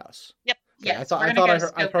chapter house. Yep. Okay, yes, I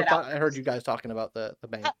heard you guys talking about the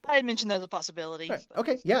bank. I had mentioned there's a possibility. Right.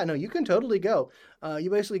 Okay, yeah, no, you can totally go. You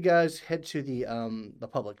basically guys head to the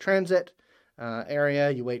public transit area.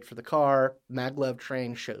 You wait for the car. Maglev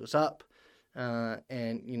train shows up,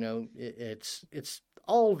 and it's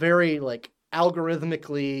all very like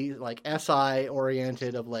algorithmically like SI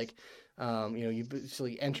oriented of like you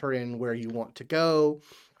basically enter in where you want to go,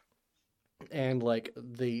 and like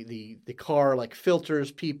the car like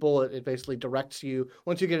filters people. It basically directs you.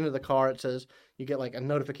 Once you get into the car, it says you get like a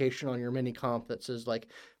notification on your mini comp that says like,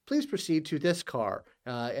 please proceed to this car,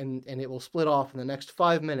 and it will split off in the next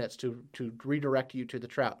 5 minutes to redirect you to the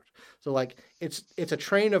trout. So like it's a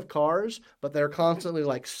train of cars, but they're constantly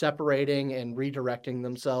like separating and redirecting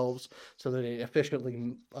themselves so that it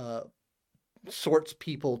efficiently sorts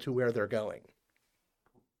people to where they're going.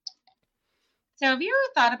 So have you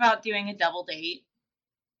ever thought about doing a double date?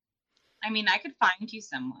 I mean, I could find you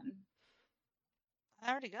someone. I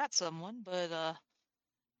already got someone, but I,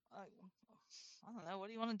 I don't know. What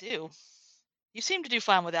do you want to do? You seem to do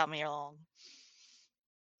fine without me along.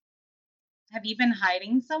 Have you been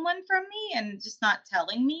hiding someone from me and just not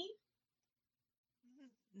telling me?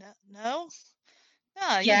 No, no,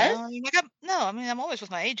 no. Yes? I mean, I mean, I'm always with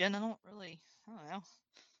my agent. I don't know.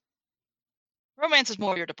 Romance is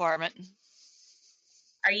more your department.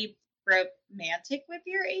 Are you romantic with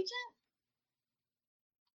your agent?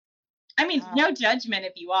 I mean, no judgment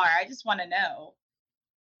if you are. I just want to know.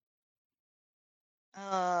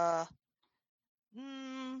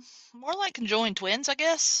 More like conjoined twins, I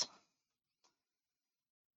guess.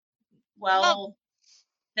 Well,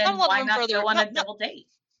 not a then lot of why room not further. go on a double date?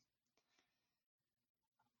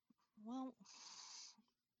 Well,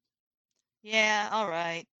 yeah, all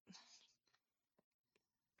right.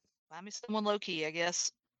 Find me someone low key, I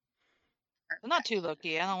guess. But not too low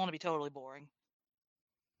key. I don't want to be totally boring.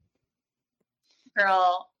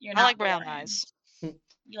 Girl, you're not I like brown boring. eyes.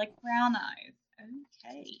 You like brown eyes.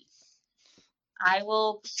 Okay. I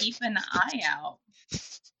will keep an eye out.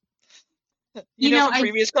 You know, from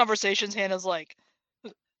previous conversations, Hannah's like,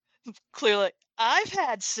 clearly, I've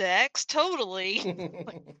had sex, totally.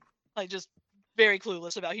 like just very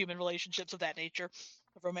clueless about human relationships of that nature.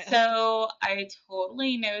 So I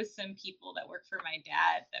totally know some people that work for my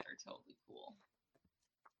dad that are totally cool.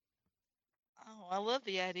 Oh, I love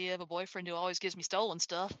the idea of a boyfriend who always gives me stolen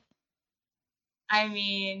stuff. I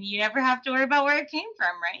mean, you never have to worry about where it came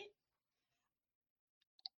from, right?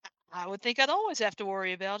 I would think I'd always have to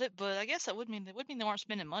worry about it, but I guess that would mean they weren't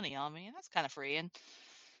spending money on me, and that's kind of freeing.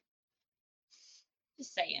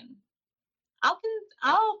 Just saying.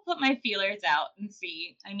 I'll put my feelers out and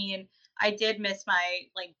see. I mean, I did miss my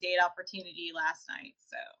date opportunity last night,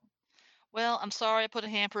 so. Well, I'm sorry I put a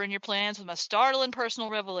hamper in your plans with my startling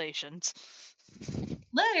personal revelations.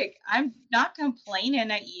 Look, I'm not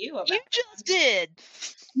complaining at you about You just did.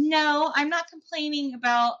 No, I'm not complaining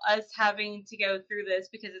about us having to go through this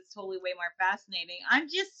because it's totally way more fascinating. I'm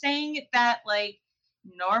just saying that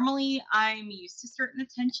normally I'm used to certain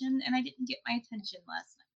attention and I didn't get my attention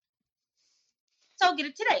last night. So I'll get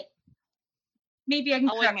it today. Maybe I can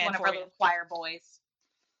correct one of our little choir boys.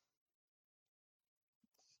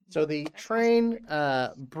 So the train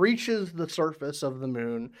breaches the surface of the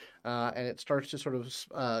moon, and it starts to sort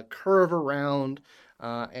of curve around,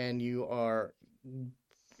 and you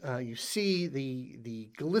see the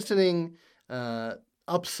glistening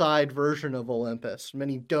upside version of Olympus,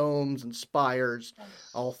 many domes and spires,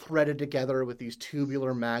 all threaded together with these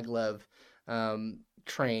tubular maglev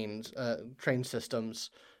train systems.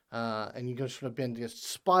 And you just sort of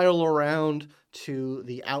just spiral around to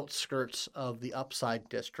the outskirts of the Upside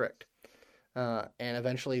District. And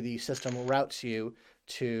eventually the system routes you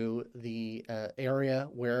to the area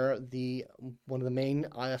where one of the main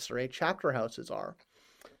ISRA chapter houses are.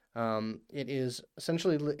 It is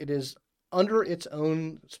under its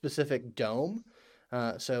own specific dome.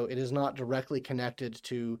 So it is not directly connected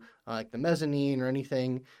to the mezzanine or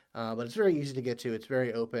anything, but it's very easy to get to. It's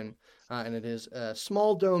very open, and it is a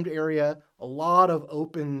small domed area. A lot of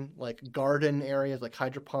open garden areas, like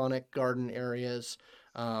hydroponic garden areas,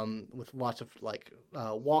 with lots of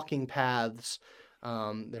walking paths.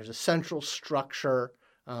 There's a central structure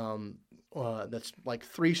that's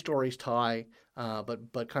 3 stories high,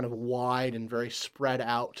 but kind of wide and very spread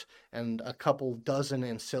out, and a couple dozen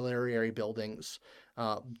ancillary buildings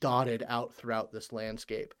dotted out throughout this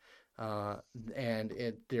landscape.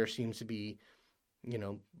 And there seems to be,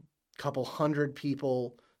 a couple hundred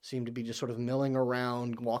people seem to be just sort of milling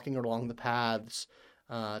around, walking along the paths,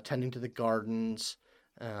 tending to the gardens.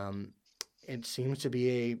 It seems to be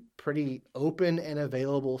a pretty open and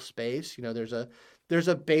available space. There's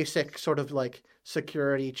a basic sort of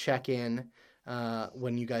security check-in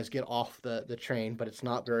when you guys get off the train, but it's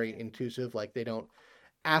not very intrusive. They don't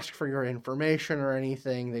ask for your information or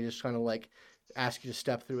anything. They just kind of ask you to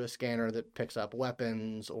step through a scanner that picks up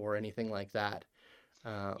weapons or anything like that.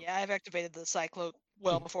 Yeah, I've activated the Cycloak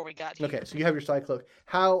well before we got here. Okay, so you have your Cycloak.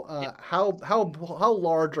 How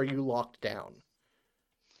large are you locked down?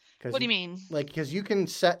 What do you mean? Because you can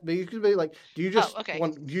set, but you could be do you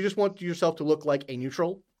just want yourself to look like a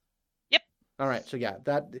neutral? Yep. All right, so yeah,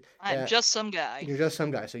 I'm just some guy. You're just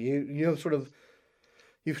some guy. So you've sort of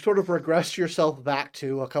regressed yourself back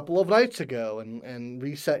to a couple of nights ago and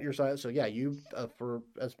reset your side. So yeah, you for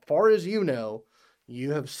as far as you know,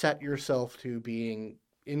 you have set yourself to being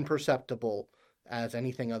imperceptible as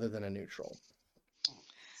anything other than a neutral.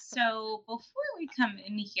 So before we come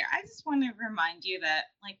in here, I just want to remind you that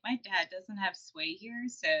like my dad doesn't have sway here,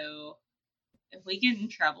 so if we get in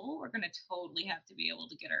trouble, we're gonna totally have to be able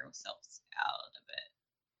to get ourselves out of it.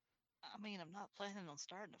 I mean, I'm not planning on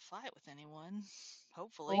starting a fight with anyone.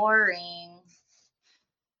 Hopefully. Boring.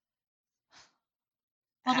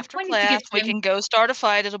 Well, the After point is to class, get we them can go start a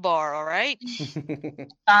fight at a bar, all right?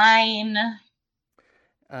 fine.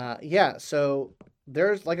 Yeah, so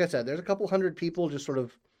there's, like I said, there's a couple hundred people just sort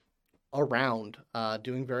of around,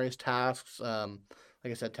 doing various tasks.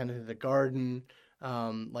 Like I said, tending to the garden.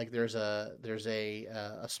 Like there's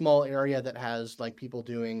a small area that has like people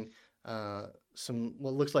doing some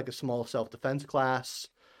what looks like a small self-defense class.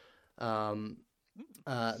 Um,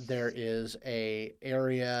 there is a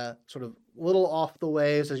area sort of little off the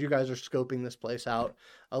ways as you guys are scoping this place out,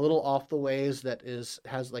 a little off the ways that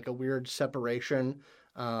has like a weird separation,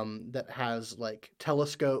 that has like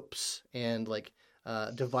telescopes and like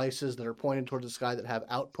devices that are pointed towards the sky that have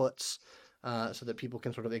outputs, so that people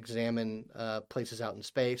can sort of examine places out in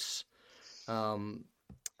space. Um,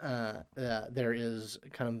 there is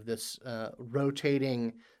kind of this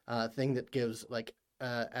rotating thing that gives like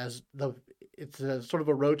as the it's a sort of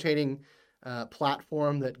a rotating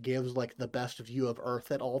platform that gives like the best view of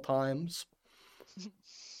Earth at all times.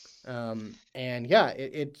 And yeah,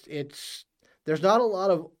 it's there's not a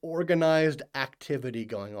lot of organized activity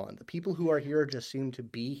going on. The people who are here just seem to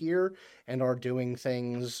be here and are doing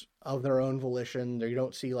things of their own volition. There you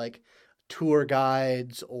don't see like tour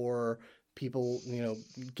guides or people,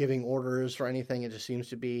 giving orders or anything. It just seems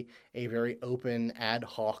to be a very open ad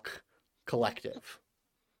hoc collective.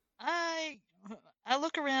 I I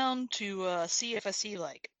look around to see if I see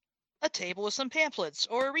like a table with some pamphlets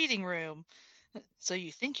or a reading room. So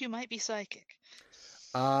you think you might be psychic?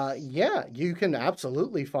 Yeah, you can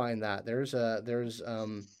absolutely find that.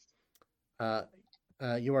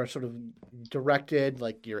 Uh, you are sort of directed,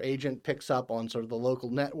 like your agent picks up on sort of the local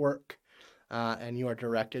network, and you are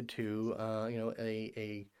directed to,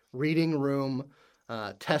 a reading room,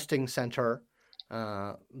 testing center,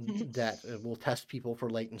 that will test people for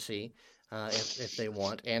latency, if they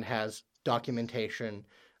want, and has documentation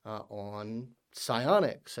on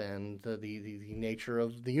psionics and the nature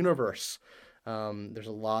of the universe. There's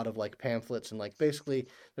a lot of like pamphlets and like basically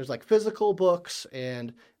there's like physical books,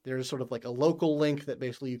 and there's sort of like a local link that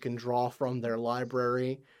basically you can draw from their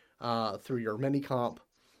library through your mini comp.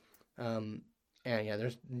 And yeah,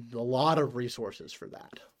 there's a lot of resources for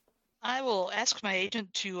that. I will ask my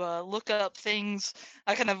agent to look up things.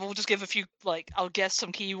 I kind of will just give a few, like, I'll guess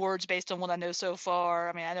some keywords based on what I know so far.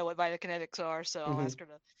 I mean, I know what vitakinetics are, so I'll Hmm. ask her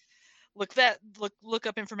to look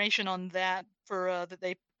up information on that for that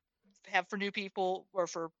they have for new people or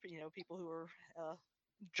for people who are uh,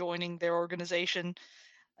 joining their organization,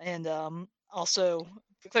 and also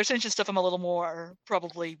the clairsentient stuff I'm a little more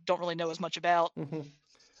probably don't really know as much about Hmm.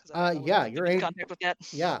 because I Yeah, wouldn't be in contact with that.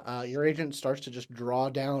 your agent starts to just draw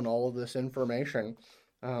down all of this information.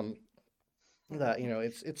 Um, that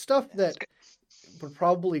it's stuff That's that good. would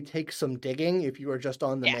probably take some digging if you were just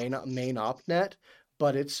on the Yeah, main opnet,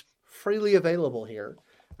 but it's freely available here.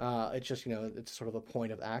 It's just it's sort of a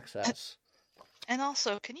point of access. and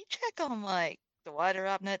also, can you check on like the wider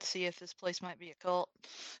opnet to see if this place might be a cult?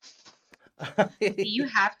 Do you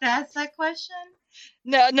have to ask that question?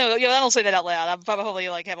 No, I don't say that out loud. I probably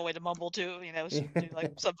like have a way to mumble to, do like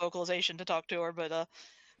sub vocalization to talk to her. But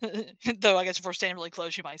though I guess if we're standing really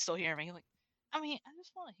close, you might still hear me. Like, I mean, I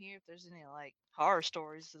just want to hear if there's any like horror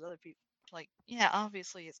stories that other people like. Yeah,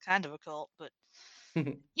 obviously it's kind of a cult, but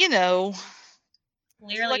you know,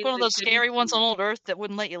 is it Clearly, like one of the those goody scary ones two. on old Earth that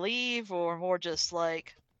wouldn't let you leave, or more just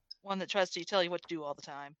like one that tries to tell you what to do all the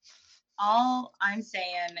time? All I'm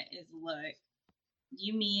saying is, look,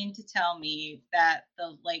 you mean to tell me that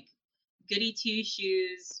the like goody two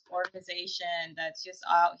shoes organization that's just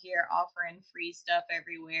out here offering free stuff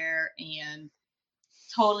everywhere and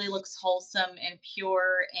totally looks wholesome and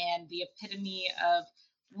pure and the epitome of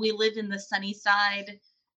we live in the sunny side.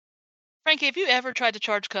 Frankie, have you ever tried to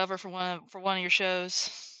charge cover for one of your shows?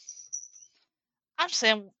 I'm just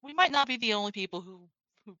saying we might not be the only people who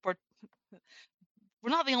we're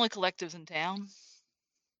not the only collectives in town.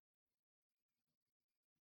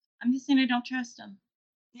 I'm just saying I don't trust them.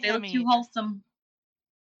 They Yeah, look me too either. wholesome.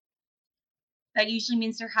 That usually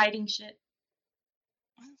means they're hiding shit.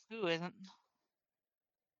 Who isn't?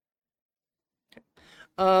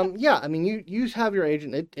 Yeah, I mean, you have your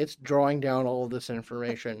agent. It's drawing down all of this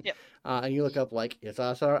information, Yep. and you look up like it's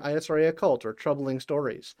ISRA occult or troubling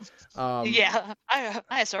stories. Um, Yeah,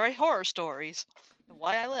 I sorry horror stories.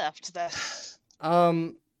 Why I left that.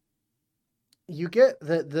 um, you get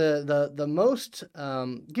the most.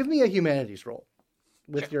 Give me a humanities roll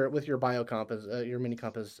with Sure. your biocomp as your mini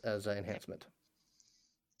comp as enhancement.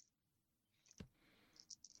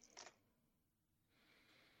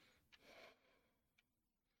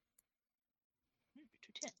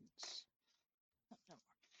 Two tens. No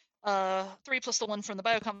more. 3 plus the 1 from the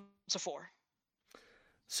biocom, so 4.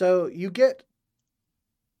 So you get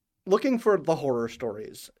looking for the horror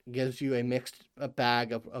stories gives you a mixed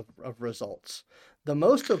bag of results. The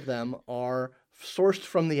most of them are sourced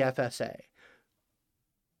from the FSA.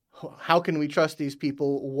 How can we trust these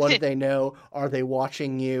people? What do they know? Are they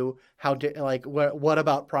watching you? What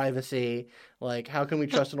about privacy? Like, how can we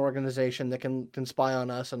trust an organization that can spy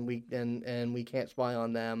on us and we can't spy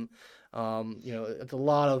on them? It's a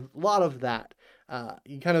lot of that.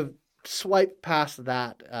 You kind of swipe past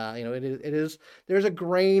that. It is there's a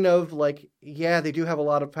grain of like, yeah, they do have a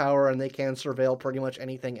lot of power and they can surveil pretty much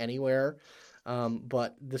anything anywhere.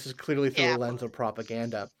 But this is clearly through a lens of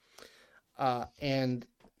propaganda. And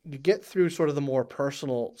you get through sort of the more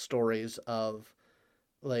personal stories of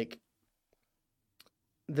like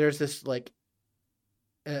there's this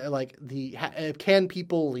can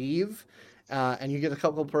people leave, and you get a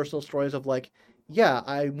couple of personal stories of like, yeah,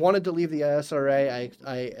 I wanted to leave the ISRA.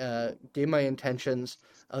 I gave my intentions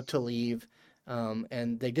to leave,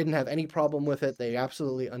 and they didn't have any problem with it. They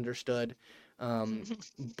absolutely understood,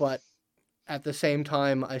 but at the same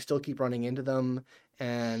time I still keep running into them,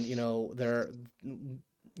 and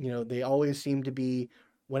they always seem to be,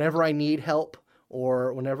 whenever I need help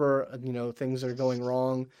or whenever, things are going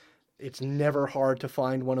wrong, it's never hard to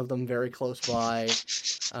find one of them very close by.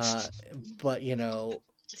 But,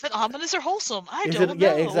 Is it ominous or wholesome? I is don't it, know.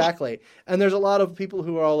 yeah, exactly. And there's a lot of people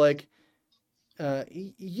who are all like,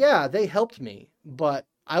 yeah, they helped me, but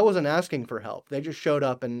I wasn't asking for help. They just showed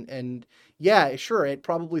up and yeah, sure, it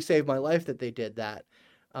probably saved my life that they did that.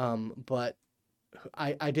 But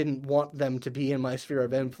I didn't want them to be in my sphere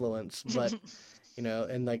of influence, but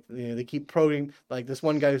and they keep probing, like this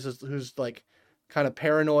one guy who's like kind of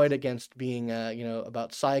paranoid against being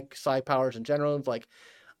about psi powers in general. It's like,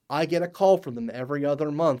 I get a call from them every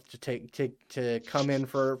other month to come in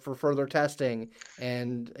for further testing,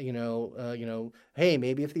 and hey,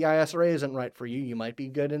 maybe if the ISRA isn't right for you, you might be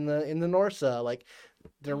good in the NORSA. Like,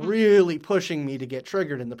 they're really pushing me to get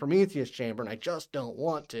triggered in the Prometheus chamber, and I just don't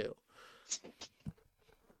want to.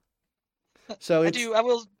 So I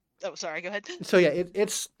will. Oh, sorry. Go ahead. So yeah,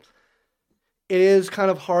 it is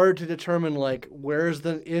kind of hard to determine, like, is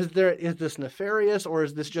this nefarious, or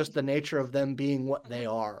is this just the nature of them being what they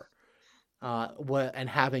are, and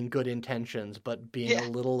having good intentions, but being a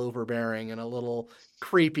little overbearing and a little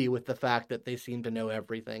creepy with the fact that they seem to know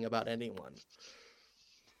everything about anyone.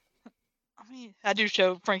 I mean, I do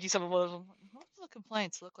show Frankie some of them. Most of the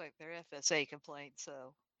complaints look like they're FSA complaints,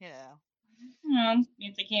 so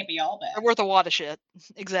means they can't be all bad. They're worth a wad of shit.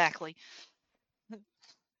 Exactly.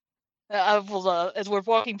 As we're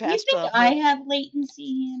walking past. Do you think I have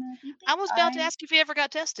latency, Hannah? I was about to ask you if you ever got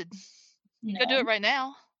tested. No. Go do it right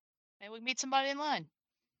now. Maybe we can meet somebody in line.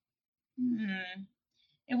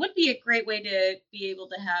 It would be a great way to be able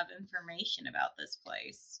to have information about this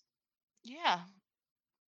place. Yeah.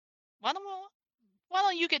 Why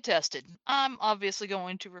don't you get tested? I'm obviously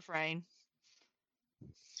going to refrain.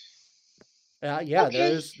 Yeah,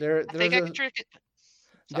 Okay.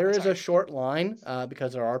 There is a short line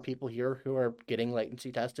because there are people here who are getting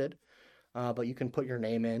latency tested, but you can put your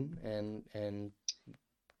name in and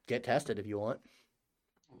get tested if you want.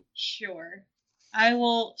 Sure.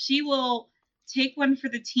 She will take one for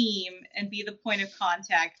the team and be the point of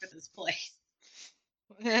contact for this place.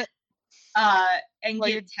 And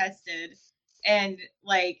get tested. And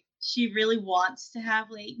like, she really wants to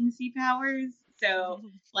have latency powers. So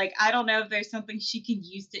like, I don't know if there's something she can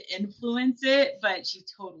use to influence it, but she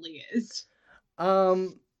totally is.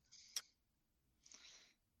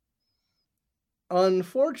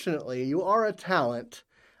 Unfortunately, you are a talent.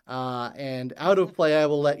 And out of play, I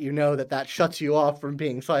will let you know that shuts you off from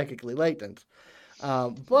being psychically latent.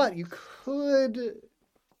 But you could,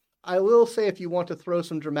 I will say, if you want to throw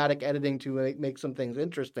some dramatic editing to make some things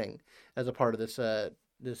interesting as a part of this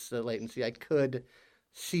latency, I could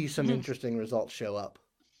see some interesting results show up.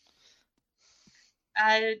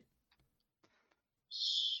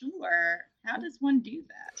 Sure. How does one do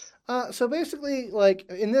that? So basically, like,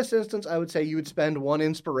 in this instance, I would say you would spend 1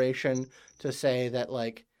 inspiration to say that,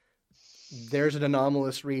 like, there's an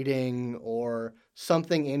anomalous reading or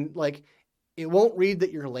something in, like, it won't read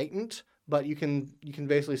that you're latent, but you can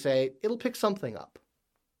basically say it'll pick something up,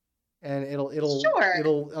 and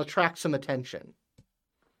it'll attract some attention.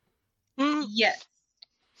 Yes.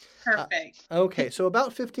 Perfect. Okay, so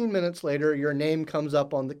about 15 minutes later, your name comes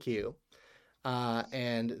up on the queue,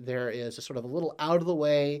 and there is a sort of a little out of the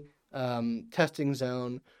way testing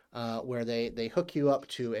zone where they hook you up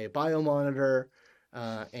to a biomonitor,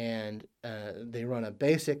 and they run a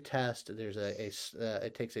basic test. There's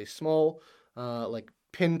it takes a small like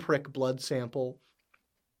pinprick blood sample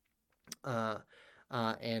uh,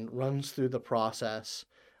 and runs through the process,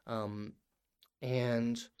 and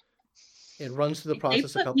it runs through the If they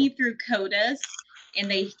process a put couple. me through CODIS and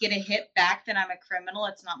they get a hit back that I'm a criminal,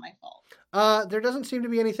 it's not my fault. There doesn't seem to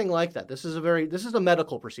be anything like that. This is a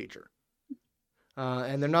medical procedure.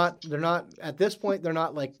 And they're not at this point. They're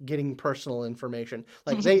not like getting personal information.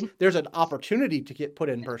 Like there's an opportunity to get put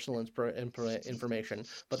in personal information,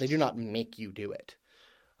 but they do not make you do it.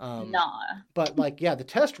 Nah. But like, yeah, the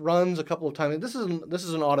test runs a couple of times. This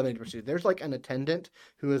is an automated procedure. There's like an attendant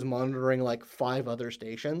who is monitoring like 5 other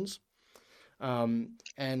stations, and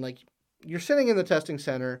like you're sitting in the testing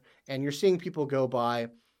center and you're seeing people go by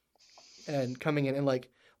and coming in, and like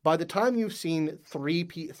by the time you've seen three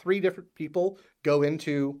different people go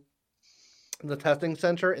into the testing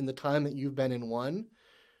center in the time that you've been in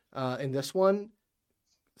this one,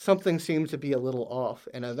 something seems to be a little off.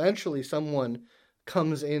 And eventually someone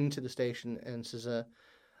comes into the station and says,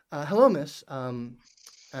 hello, miss.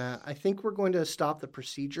 I think we're going to stop the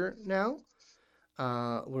procedure now.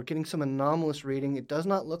 We're getting some anomalous reading. It does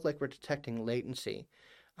not look like we're detecting latency,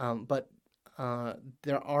 but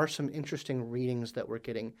there are some interesting readings that we're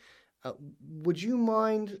getting. Would you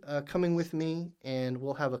mind coming with me, and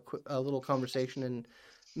we'll have a little conversation and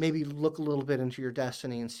maybe look a little bit into your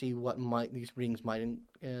destiny and see what these readings might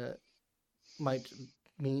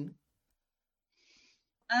mean?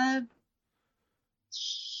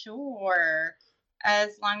 Sure.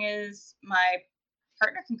 As long as my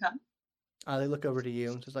partner can come. They look over to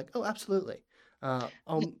you and says like, "Oh, absolutely. Were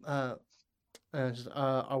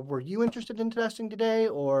you interested in testing today,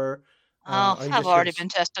 or are you I've just here already been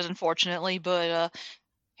tested, unfortunately, but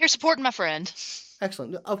here supporting my friend.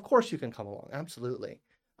 Excellent. Of course you can come along. Absolutely.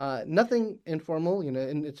 Nothing informal,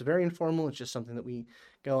 and it's very informal. It's just something that we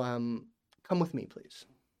go, come with me, please.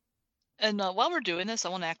 And while we're doing this, I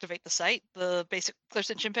want to activate the site, the basic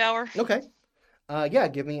clairsentient power. Okay. Yeah,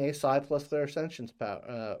 give me a psi plus clairsentience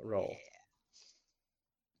roll.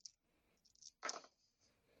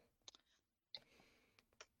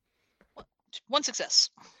 One success.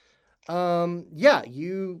 Yeah,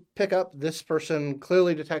 you pick up this person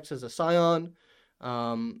clearly detects as a scion,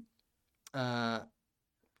 and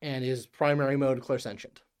is primary mode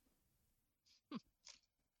clairsentient.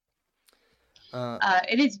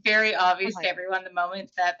 It is very obvious to everyone the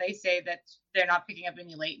moment that they say that they're not picking up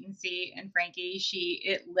any latency. And Frankie,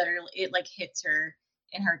 it like hits her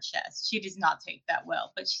in her chest. She does not take that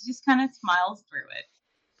well, but she just kind of smiles through it.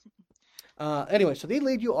 Anyway, so they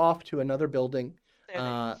lead you off to another building.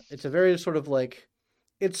 It's a very sort of like,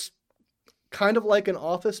 it's kind of like an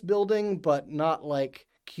office building, but not like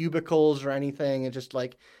cubicles or anything. It's just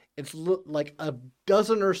like, it's like a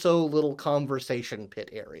dozen or so little conversation pit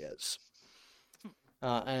areas.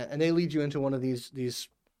 And they lead you into one of these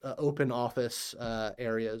open office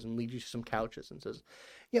areas and lead you to some couches and says,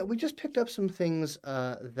 yeah, we just picked up some things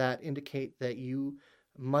that indicate that you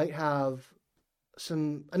might have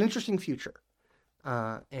an interesting future.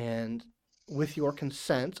 And with your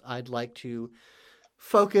consent, I'd like to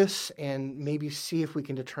focus and maybe see if we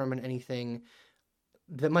can determine anything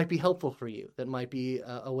that might be helpful for you, that might be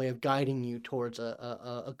a way of guiding you towards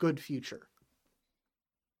a good future.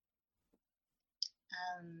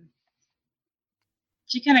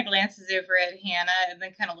 She kind of glances over at Hannah and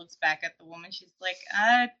then kind of looks back at the woman. She's like,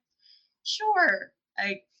 sure,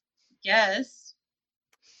 I guess.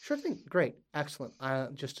 Sure thing. Great. Excellent.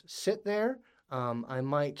 Just sit there. I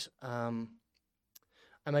might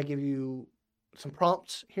give you some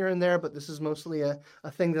prompts here and there, but this is mostly a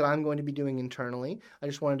thing that I'm going to be doing internally. I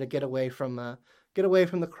just wanted to get away from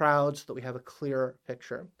the crowd so that we have a clearer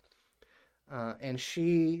picture. And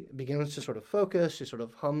she begins to sort of focus. She sort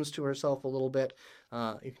of hums to herself a little bit.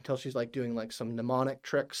 You can tell she's like doing like some mnemonic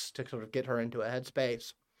tricks to sort of get her into a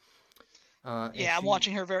headspace. Yeah, I'm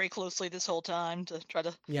watching her very closely this whole time to try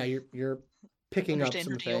to. Yeah, you're picking up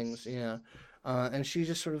some things. Yeah, and she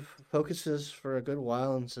just sort of focuses for a good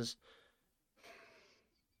while and says,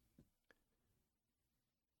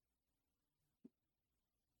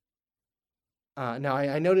 now,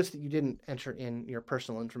 I noticed that you didn't enter in your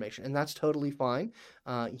personal information, and that's totally fine.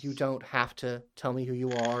 You don't have to tell me who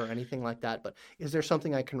you are or anything like that, but is there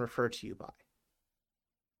something I can refer to you by?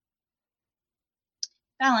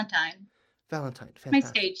 Valentine. Valentine,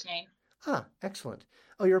 fantastic. My stage name. Ah, excellent.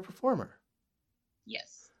 Oh, you're a performer?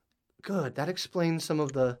 Yes. Good. That explains some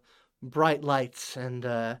of the bright lights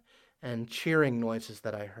and cheering noises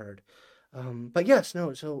that I heard. But yes,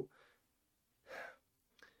 no. So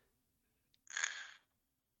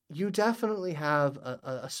you definitely have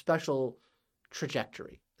a special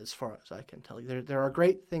trajectory, as far as I can tell you. There are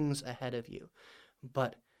great things ahead of you,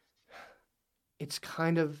 but it's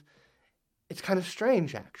kind of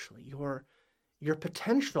strange actually. Your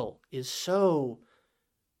potential is so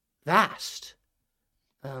vast.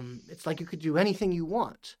 It's like you could do anything you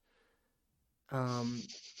want. Um,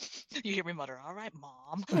 You hear me mutter, "All right,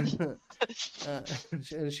 Mom."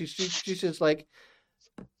 and she says like,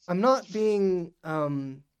 I'm not being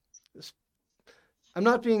I'm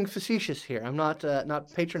not being facetious here. I'm not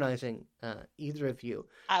patronizing either of you.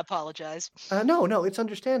 I apologize. No, it's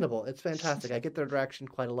understandable. It's fantastic. I get their direction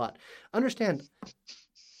quite a lot. Understand,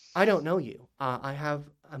 I don't know you. I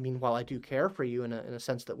mean, while I do care for you in a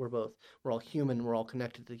sense that we're all human, we're all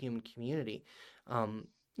connected to the human community. Um,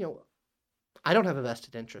 you know, I don't have a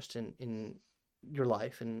vested interest in your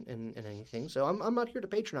life and anything. So I'm not here to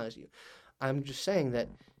patronize you. I'm just saying that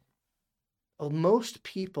most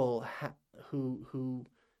people who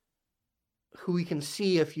we can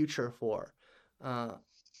see a future for uh,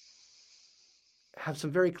 have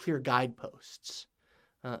some very clear guideposts,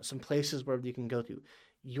 some places where you can go to.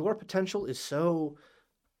 Your potential is so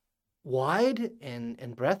wide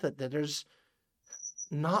and breadth that there's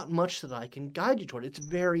not much that I can guide you toward. It's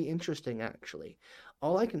very interesting, actually.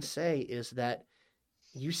 All I can say is that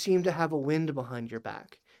you seem to have a wind behind your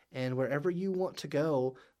back, and wherever you want to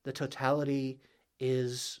go, the totality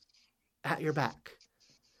is at your back.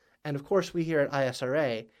 And of course, we here at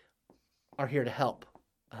ISRA are here to help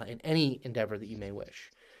in any endeavor that you may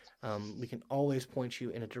wish. We can always point you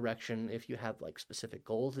in a direction if you have like specific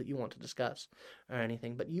goals that you want to discuss or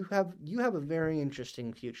anything. But you have a very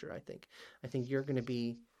interesting future, I think. I think you're going to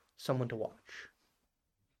be someone to watch.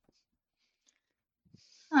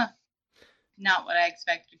 Huh. Not what I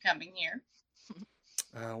expected coming here.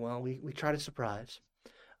 Well, we try to surprise.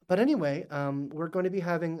 But anyway, we're going to be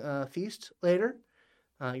having a feast later.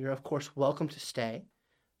 You're, of course, welcome to stay.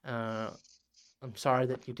 I'm sorry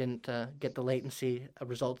that you didn't get the latency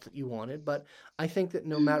results that you wanted, but I think that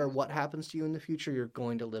no matter what happens to you in the future, you're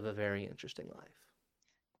going to live a very interesting life.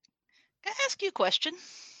 Can I ask you a question?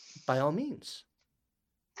 By all means.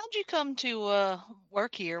 How'd you come to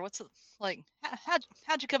work here? What's it like?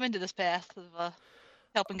 How'd you come into this path of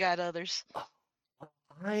helping guide others?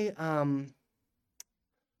 I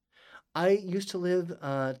I used to live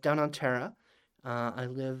down on Terra. I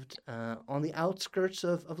lived on the outskirts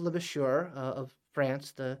of Le Bouchoir, of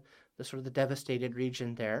France, the sort of the devastated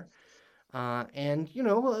region there. And you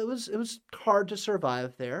know, it was hard to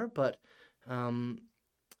survive there, but um,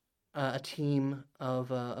 a team of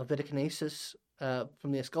Viticanesis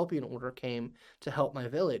from the Esculpian Order came to help my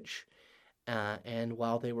village. And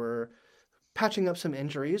while they were patching up some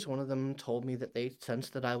injuries, one of them told me that they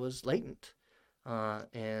sensed that I was latent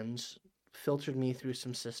and filtered me through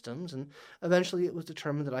some systems. And eventually it was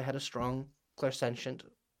determined that I had a strong clairsentient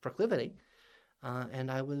proclivity.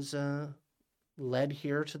 And I was led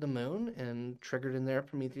here to the moon and triggered in their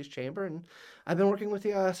Prometheus chamber. And I've been working with the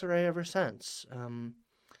ISRA ever since.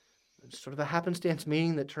 It's sort of a happenstance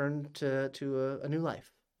meeting that turned to a new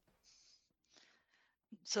life.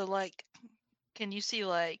 So, like, can you see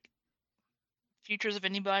like futures of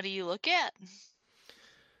anybody you look at?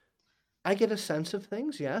 I get a sense of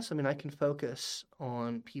things, yes. I mean, I can focus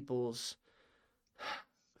on people's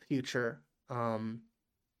future.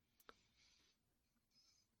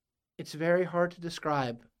 It's very hard to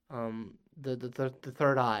describe the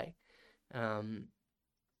third eye. Um,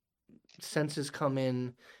 Senses come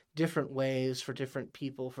in different ways for different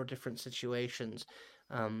people, for different situations.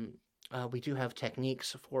 Um, we do have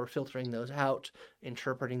techniques for filtering those out,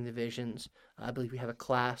 interpreting the visions. I believe we have a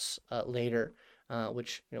class later,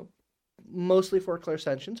 which mostly for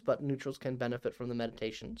clairsentience, but neutrals can benefit from the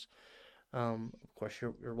meditations. Of course,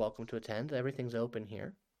 you're welcome to attend. Everything's open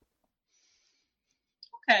here.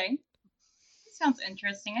 Okay. That sounds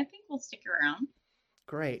interesting. I think we'll stick around.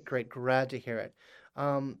 Great. Glad to hear it.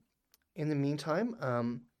 In the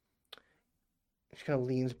meantime, she kind of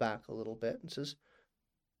leans back a little bit and says,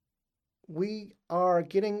 "We are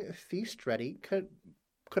getting a feast ready.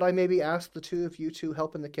 Could I maybe ask the two of you to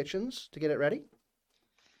help in the kitchens to get it ready?"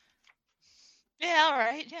 Yeah, all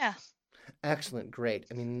right, yeah. Excellent, great.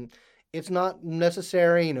 I mean, it's not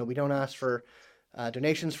necessary. We don't ask for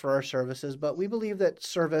donations for our services, but we believe that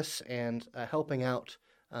service and helping out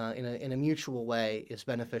in a mutual way is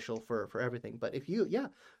beneficial for everything. But if you, yeah,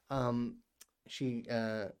 she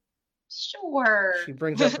Sure. she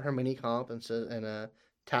brings up her mini comp and says, and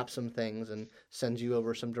taps some things and sends you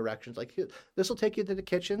over some directions. Like, this will take you to the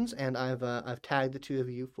kitchens, and I've tagged the two of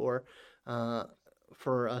you for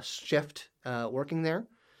a shift working there,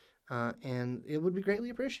 and it would be greatly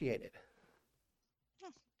appreciated.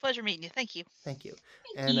 Pleasure meeting you. Thank you. Thank you.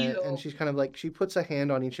 Thank you. And she's kind of like, she puts a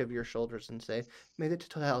hand on each of your shoulders and say, "May the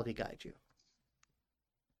totality guide you."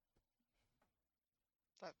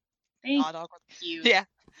 Thank Odd, awkward. you. Yeah.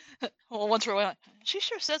 Well, once we're like, she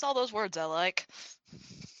sure says all those words I like.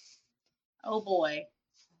 Oh boy.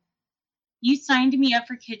 You signed me up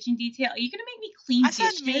for kitchen detail. Are you gonna make me clean I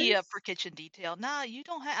dishes? signed me up for kitchen detail. Nah, you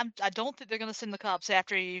don't have. I don't think they're gonna send the cops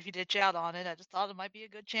after you if you ditch out on it. I just thought it might be a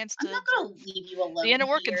good chance I'm to not gonna leave you alone the inner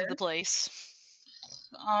workings here. of the place.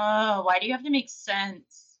 Oh, why do you have to make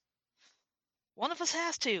sense? One of us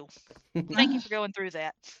has to. Thank you for going through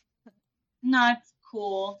that. No, it's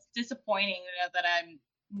cool. It's disappointing that I'm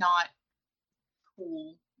not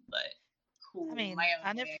cool, but cool I mean, my I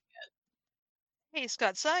own never. way. Hey,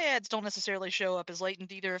 Scott, Syads don't necessarily show up as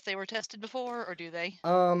latent either if they were tested before, or do they?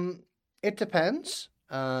 It depends.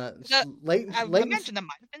 I Latency. imagine there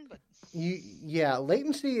might have been, but Yeah,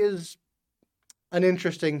 latency is an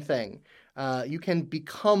interesting thing. You can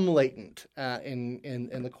become latent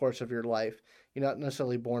in the course of your life. You're not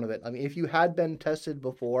necessarily born of it. I mean, if you had been tested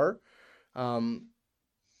before, um,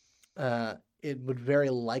 it would very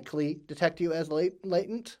likely detect you as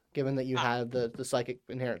latent, given that you have the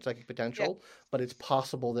inherent psychic potential. But it's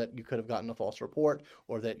possible that you could have gotten a false report,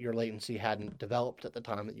 or that your latency hadn't developed at the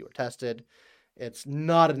time that you were tested. It's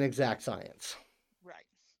not an exact science. right.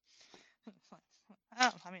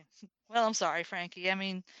 Oh, I mean, well, I'm sorry, Frankie. I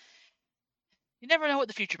mean, you never know what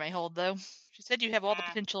the future may hold, though. She said you have all the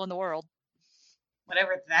potential in the world.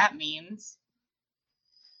 Whatever that means.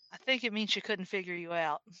 I think it means she couldn't figure you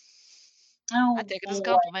out. Oh, I take it as a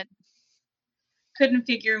boy. compliment. Couldn't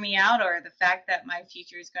figure me out, or the fact that my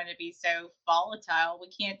future is going to be so volatile, we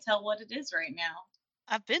can't tell what it is right now.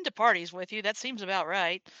 I've been to parties with you. That seems about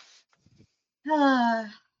right.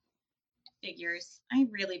 Figures. I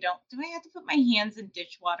really don't. Do I have to put my hands in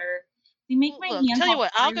dishwater? They make my Look, hands tell you all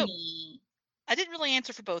what, I'll go. pruny. I didn't really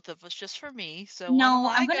answer for both of us, just for me. So No,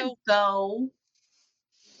 why I'm don't I gonna go? go.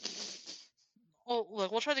 Well,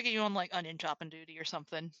 look, we'll try to get you on like onion chopping duty or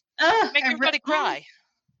something. Ugh, Make everybody cry.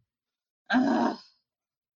 Ugh.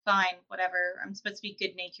 Fine, whatever. I'm supposed to be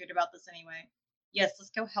good natured about this anyway. Yes,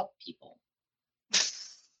 let's go help people.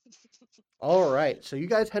 All right, so you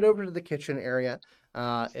guys head over to the kitchen area.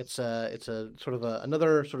 It's a sort of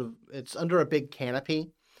another sort of, it's under a big canopy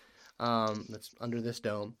that's under this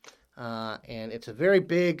dome, and it's a very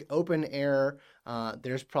big open air.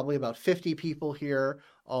 There's probably about 50 people here,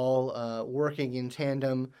 all working in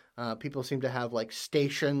tandem. People seem to have like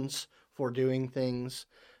stations for doing things,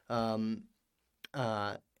 and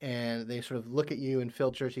they sort of look at you and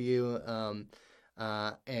filter to you,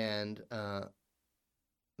 and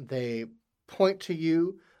they point to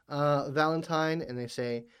you, Valentine, and they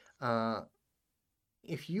say,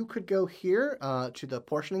 if you could go here to the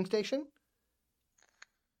portioning station.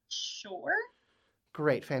 Sure.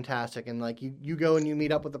 Great, fantastic. And like you go and you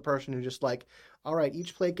meet up with the person who just like, all right,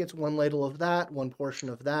 each plate gets one ladle of that, one portion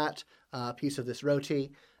of that, piece of this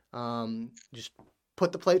roti. Just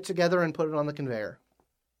put the plates together and put it on the conveyor.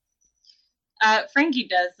 Frankie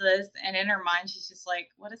does this, and in her mind, she's just like,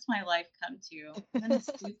 what has my life come to? I'm in a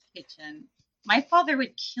soup kitchen. My father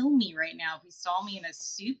would kill me right now if he saw me in a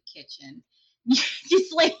soup kitchen.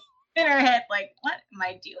 Just like in her head, like, what am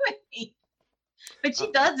I doing? But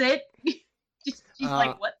she does it. She's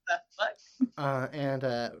like, what the fuck? And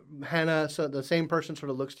Hannah, so the same person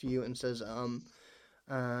sort of looks to you and says,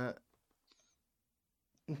 kind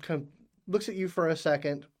of looks at you for a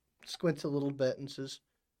second, squints a little bit, and says,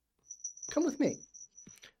 come with me.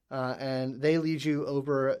 And they lead you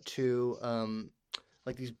over to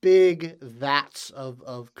like these big vats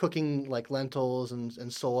of cooking like lentils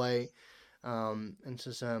and soy, and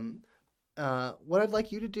says, what I'd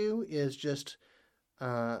like you to do is just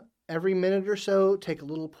every minute or so take a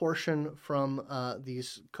little portion from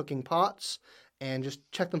these cooking pots and just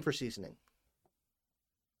check them for seasoning.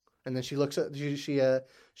 And then she looks at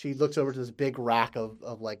she looks over to this big rack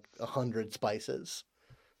of like 100 spices,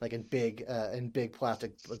 like in big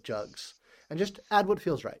plastic jugs, and just add what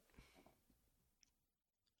feels right.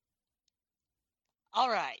 All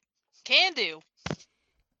right, can do.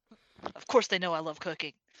 Of course, they know I love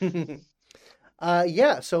cooking.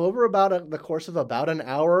 Yeah. So over about the course of about an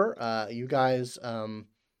hour, you guys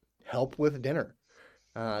help with dinner,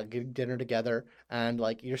 get dinner together, and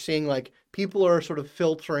like you're seeing like people are sort of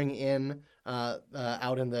filtering in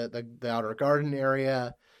out in the outer garden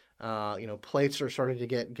area. Plates are starting to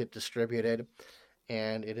get distributed,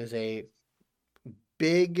 and it is a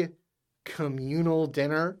big communal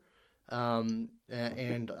dinner. And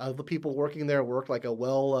the people working there work like a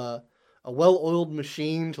well-oiled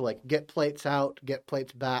machine to like get plates out, get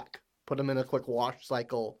plates back, put them in a quick wash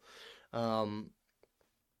cycle. Um,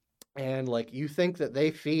 and like you think that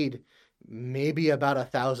they feed maybe about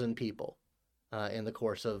 1,000 people in the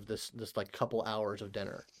course of this like couple hours of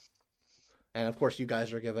dinner. And of course, you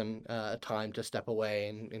guys are given time to step away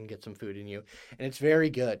and get some food in you, and it's very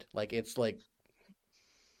good. Like it's like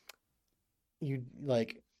you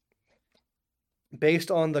like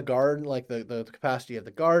based on the garden, like the capacity of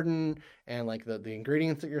the garden and like the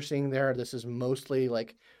ingredients that you're seeing there. This is mostly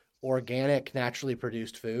like organic, naturally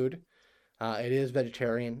produced food. It is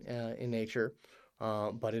vegetarian in nature,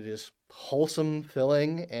 but it is wholesome,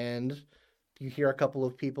 filling, and you hear a couple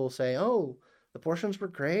of people say, "Oh, the portions were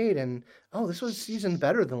great," and "Oh, this was seasoned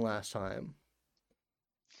better than last time."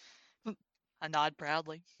 I nod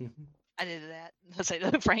proudly. Mhm. I did that. I say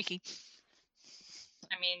to Frankie.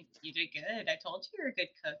 I mean, you did good. I told you you're a good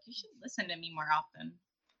cook. You should listen to me more often.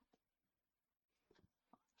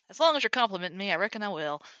 As long as you're complimenting me, I reckon I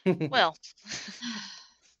will. Well,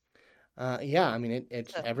 Yeah, I mean,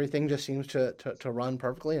 it's so, everything just seems to run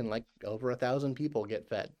perfectly, and like over 1,000 people get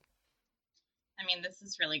fed. I mean, this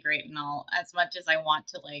is really great and all. As much as I want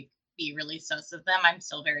to like be really sus of them, I'm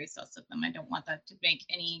still very sus of them. I don't want that to make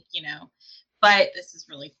any, but this is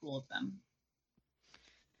really cool of them.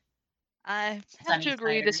 I have Sunny to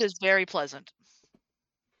agree. This spiders. is very pleasant.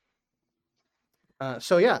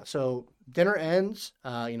 So yeah, so dinner ends.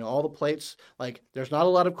 All the plates. Like, there's not a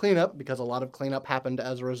lot of cleanup because a lot of cleanup happened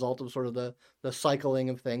as a result of sort of the cycling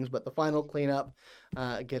of things. But the final cleanup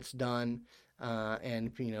gets done,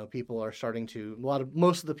 and people are starting to.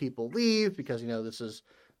 Most of the people leave because this is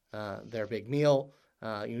their big meal.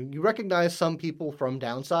 You recognize some people from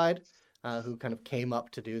Downside. Who kind of came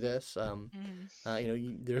up to do this.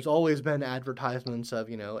 There's always been advertisements of,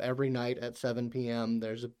 every night at 7 p.m.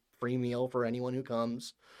 there's a free meal for anyone who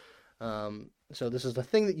comes. So this is the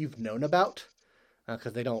thing that you've known about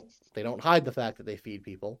because they don't hide the fact that they feed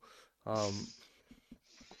people. Of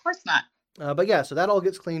course not. But yeah, so that all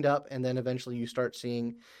gets cleaned up, and then eventually you start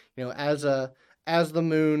seeing, as the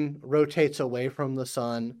moon rotates away from the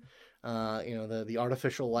sun, the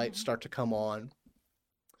artificial lights start to come on.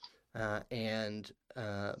 And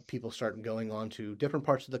people start going on to different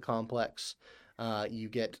parts of the complex. You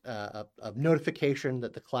get a notification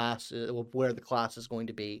that the class where the class is going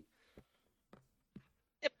to be.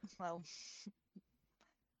 Yep. Well,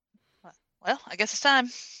 I guess it's time.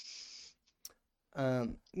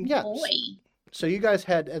 Yeah. Boy. So you guys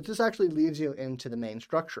this actually leads you into the main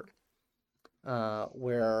structure,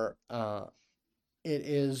 where it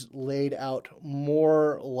is laid out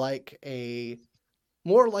more like a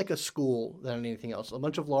school than anything else. A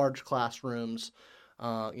bunch of large classrooms.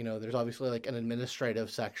 There's obviously like an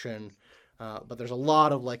administrative section, but there's a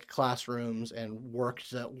lot of like classrooms and work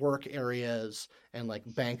areas and like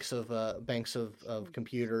banks of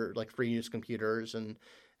computer, like free use computers and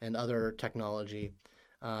other technology.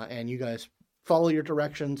 And you guys follow your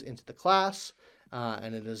directions into the class,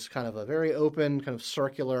 and it is kind of a very open, kind of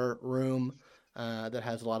circular room that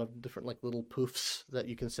has a lot of different like little poofs that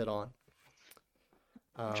you can sit on.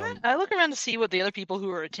 I look around to see what the other people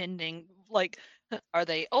who are attending, like, are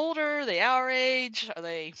they older? Are they our age? Are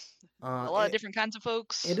they a lot of different kinds of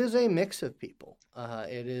folks? It is a mix of people.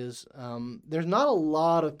 It is. There's not a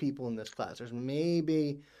lot of people in this class. There's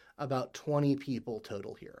maybe about 20 people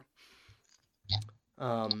total here.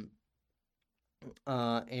 And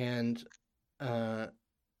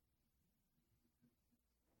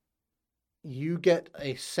you get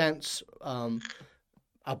a sense,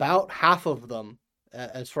 about half of them,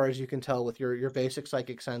 as far as you can tell with your basic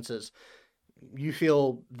psychic senses, you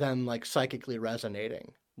feel them like psychically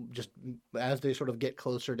resonating. Just as they sort of get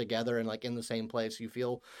closer together and like in the same place, you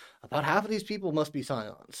feel about half of these people must be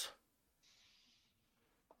Scions.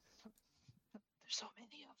 There's so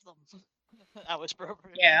many of them. I whisper over.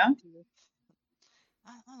 Yeah.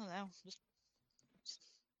 I don't know.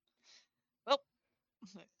 Well.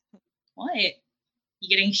 What? You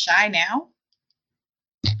getting shy now?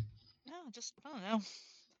 No, I don't know.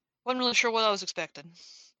 Wasn't really sure what I was expecting.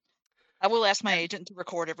 I will ask my agent to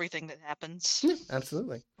record everything that happens. Yeah,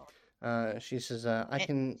 absolutely. She says, "I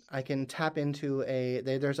can tap into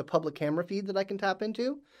there's a public camera feed that I can tap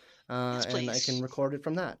into, Yes, and I can record it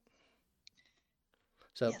from that."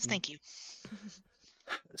 So yes, thank you.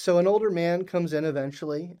 So an older man comes in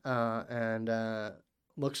eventually, and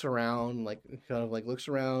looks around, like kind of like looks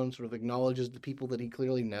around, sort of acknowledges the people that he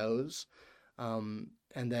clearly knows,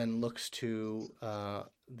 and then looks to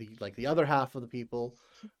the other half of the people,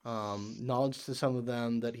 nods to some of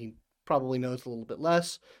them that he probably knows a little bit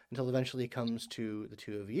less, until eventually he comes to the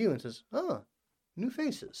two of you and says, "Ah, new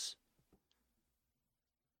faces.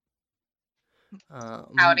 Uh,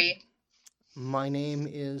 m- Howdy. my name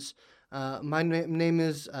is my name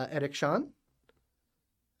is Eric Shan.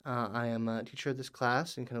 I am a teacher of this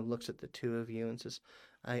class," and kind of looks at the two of you and says,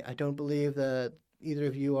 "I don't believe that either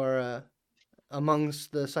of you are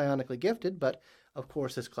amongst the psionically gifted, but of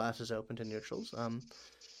course this class is open to neutrals.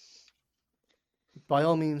 By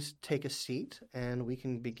all means, take a seat, and we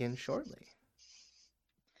can begin shortly."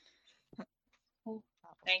 Cool.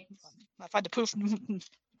 Thanks. I find a poof.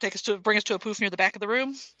 Bring us to a poof near the back of the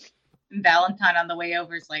room. And Valentine on the way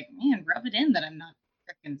over is like, man, rub it in that I'm not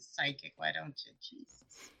freaking psychic. Why don't you?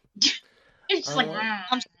 Jesus. It's just like,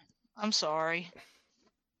 I'm sorry.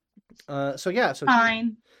 So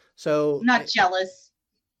fine. I'm not jealous.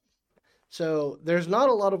 So there's not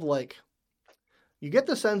a lot of like. You get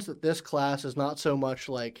the sense that this class is not so much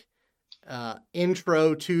like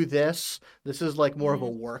intro to this. This is like more of a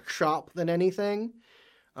workshop than anything.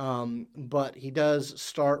 But he does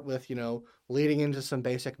start with, leading into some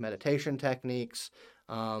basic meditation techniques,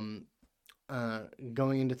 going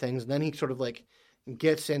into things. And then he sort of like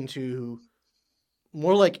gets into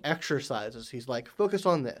more like exercises. He's like, focus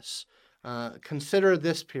on this. Consider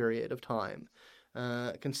this period of time.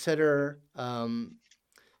 Consider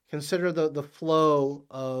the flow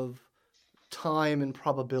of time and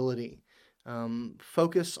probability.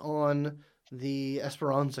 Focus on the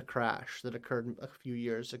Esperanza crash that occurred a few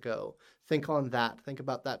years ago. Think on that. Think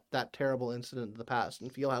about that terrible incident of the past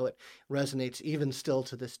and feel how it resonates even still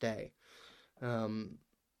to this day. He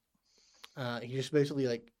just basically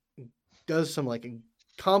like does some like a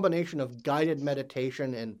combination of guided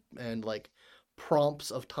meditation and like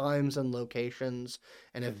prompts of times and locations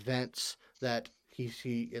and events that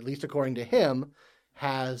he at least according to him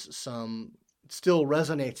has some still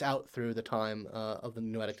resonates out through the time of the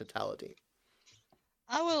noetic totality.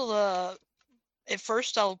 I will. At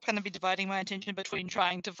first, I'll kind of be dividing my attention between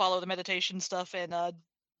trying to follow the meditation stuff and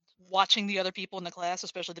watching the other people in the class,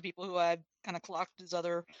 especially the people who I kind of clocked as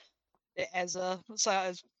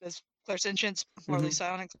clairsentients or at least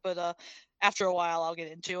psionics. But after a while, I'll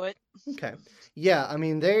get into it. Okay. Yeah, I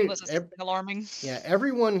mean unless it's something alarming. Yeah,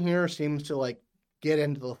 everyone here seems to like get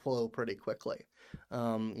into the flow pretty quickly.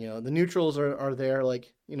 The neutrals are there,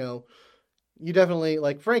 like, you definitely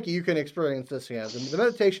like Frankie, you can experience this. Yeah, the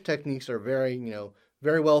meditation techniques are very,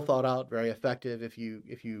 very well thought out, very effective if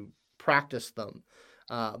you practice them.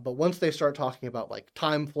 But once they start talking about like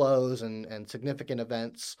time flows and significant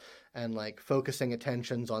events and like focusing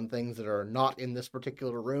attentions on things that are not in this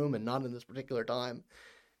particular room and not in this particular time,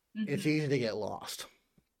 it's easy to get lost.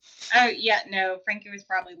 Oh yeah, no, Frankie was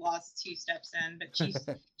probably lost 2 steps in, but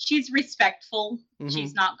she's respectful.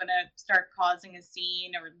 She's not gonna start causing a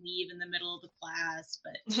scene or leave in the middle of the class.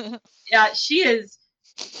 But yeah, she is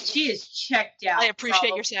checked out. I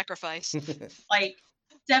appreciate your sacrifice. Like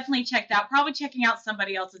definitely checked out. Probably checking out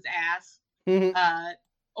somebody else's ass.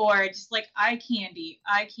 Or just like eye candy.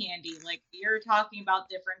 Like you're talking about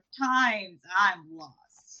different times. I'm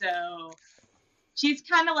lost. So she's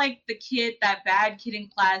kind of like the kid, that bad kid in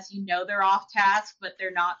class. They're off task, but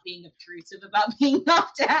they're not being obtrusive about being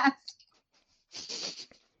off task.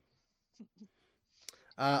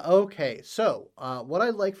 Okay, so what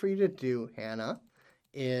I'd like for you to do, Hannah,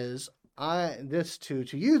 is to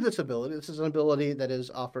use this ability. This is an ability that is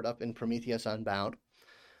offered up in Prometheus Unbound.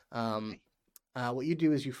 What you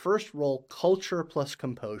do is you first roll culture plus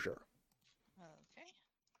composure. Okay.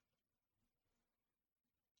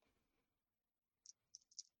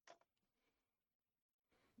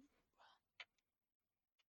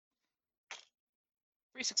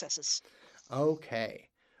 3 successes. Okay.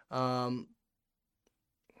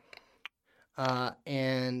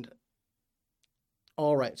 And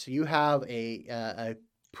all right, so you have a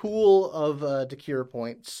pool of Decure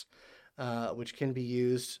points, which can be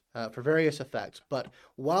used for various effects. But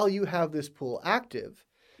while you have this pool active,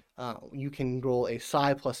 you can roll a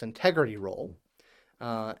Psi plus Integrity roll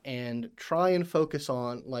and try and focus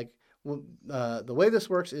on, like, the way this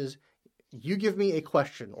works is you give me a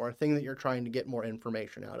question or a thing that you're trying to get more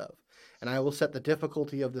information out of, and I will set the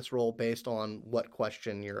difficulty of this roll based on what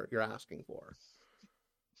question you're asking for.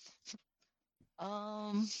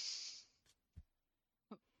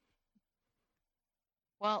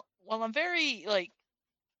 Well, I'm very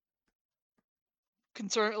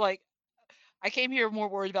concerned. I came here more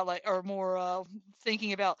worried about or more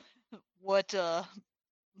thinking about what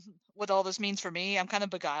what all this means for me. I'm kind of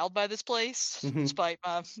beguiled by this place, Hmm. despite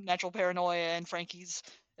my natural paranoia and Frankie's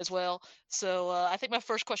as well. So I think my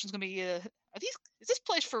first question is gonna be: is this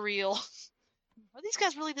place for real? Are these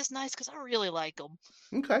guys really this nice? Because I really like them.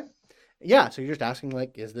 Okay. Yeah, so you're just asking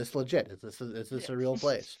like, is this legit? Is Yeah, this a real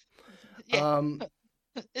place? yeah. Um,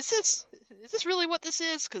 Is this really what this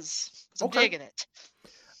is? Because I'm okay. digging it.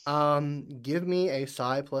 Give me a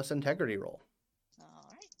psi plus integrity roll. All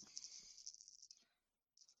right.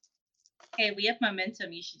 Hey, we have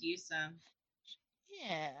momentum. You should use some.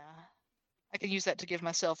 Yeah. I can use that to give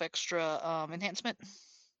myself extra enhancement.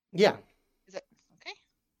 Yeah. Is that okay?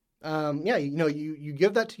 Yeah, you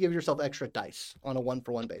give that to give yourself extra dice on a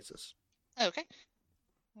 1-for-1 basis. Okay.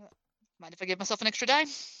 Mind if I give myself an extra die?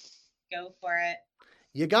 Go for it.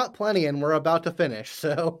 You got plenty, and we're about to finish,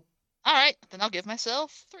 so. All right, then I'll give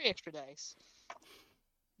myself 3 extra dice.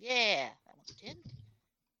 Yeah, that one's a 10.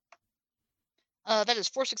 That is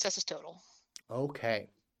 4 successes total. Okay.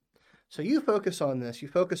 So you focus on this, you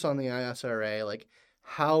focus on the ISRA, like,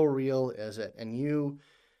 how real is it? And you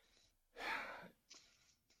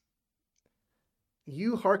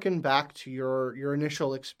hearken back to your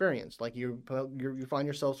initial experience. Like, you find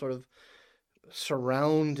yourself sort of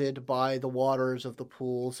surrounded by the waters of the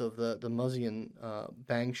pools of the Museum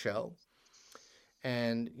Bang Show.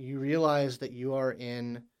 And you realize that you are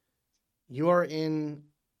in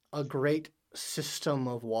a great system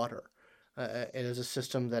of water. It is a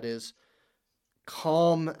system that is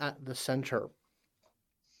calm at the center,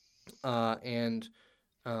 and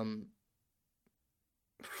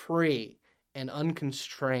free and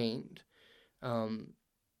unconstrained.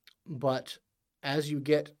 But as you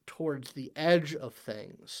get towards the edge of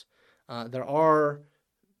things, there are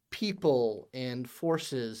people and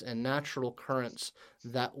forces and natural currents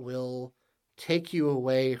that will take you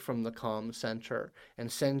away from the calm center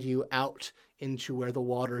and send you out into where the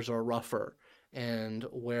waters are rougher and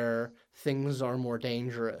where things are more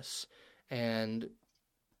dangerous. And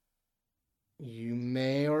you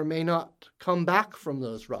may or may not come back from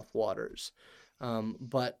those rough waters.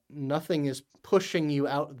 But nothing is pushing you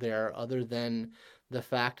out there other than the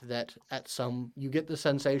fact that you get the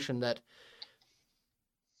sensation that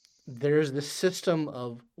there's this system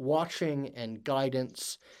of watching and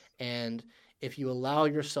guidance, and if you allow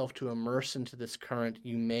yourself to immerse into this current,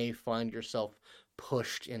 you may find yourself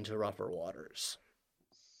pushed into rougher waters.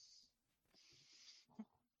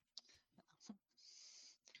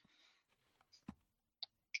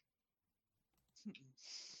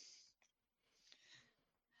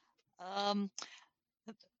 Um,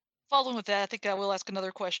 Following with that, I think I will ask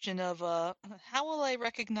another question of how will I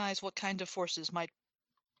recognize what kind of forces might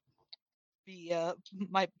be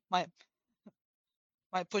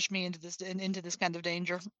might push me into this kind of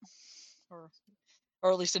danger, or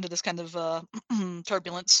or at least into this kind of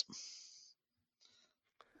turbulence.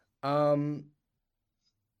 Um,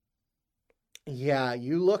 yeah,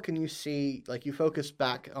 you look and you see, like, you focus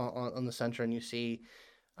back on the center and you see,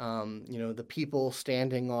 the people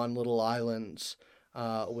standing on little islands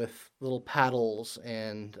with little paddles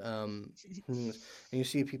and things. And you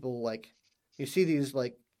see people like, you see these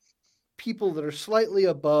like people that are slightly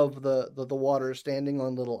above the water standing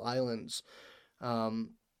on little islands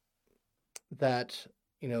um, that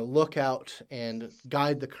look out and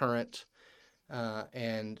guide the current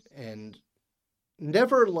and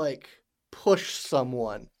never like push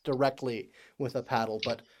someone directly with a paddle,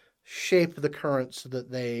 but shape the current so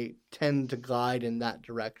that they tend to glide in that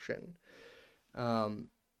direction. Um,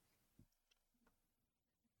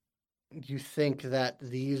 you think that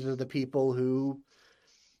these are the people who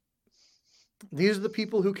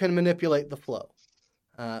can manipulate the flow,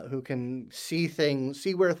 who can see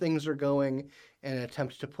where things are going, and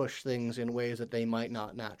attempt to push things in ways that they might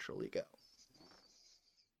not naturally go.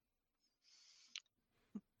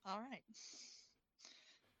 All right.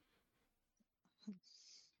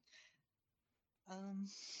 Um,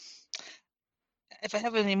 if I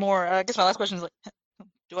have any more, I guess my last question is like,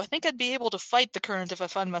 do I think I'd be able to fight the current if I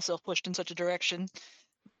find myself pushed in such a direction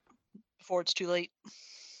before it's too late?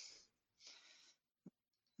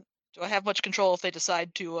 Do I have much control if they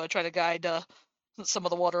decide to try to guide some of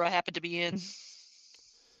the water I happen to be in?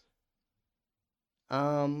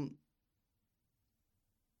 Um,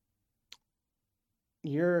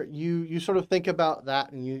 you sort of think about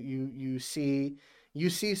that, and you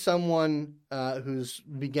see someone who's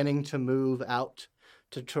beginning to move out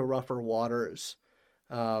to rougher waters,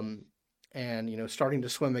 um, and starting to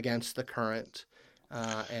swim against the current,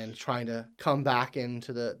 and trying to come back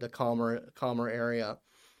into the calmer area,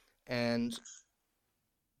 and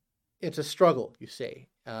it's a struggle. You see,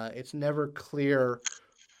 it's never clear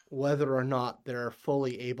whether or not they're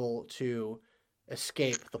fully able to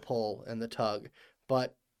escape the pull and the tug,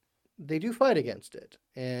 but they do fight against it,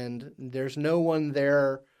 and there's no one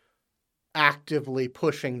there actively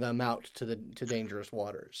pushing them out to dangerous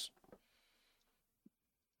waters.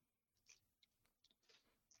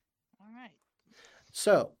 All right.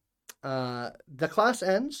 So, the class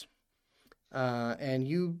ends, and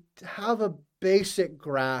you have a basic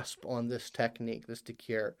grasp on this technique, this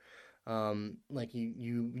Dakir. Like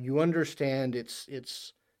you understand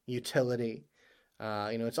its utility.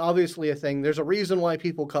 It's obviously a thing. There's a reason why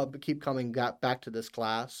people keep coming back to this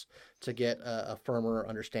class to get a firmer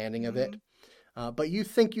understanding of it. But you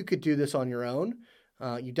think you could do this on your own.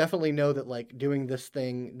 You definitely know that like doing this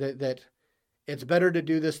thing that it's better to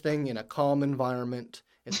do this thing in a calm environment.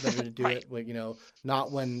 It's better to do Right. it when,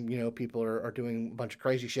 not when, people are doing a bunch of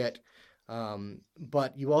crazy shit.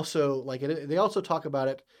 But you also they also talk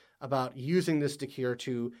about using this Dakir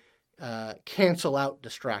to cancel out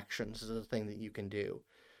distractions is a thing that you can do.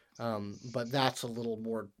 But that's a little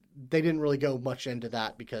more, they didn't really go much into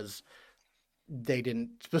that because they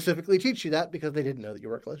didn't specifically teach you that because they didn't know that you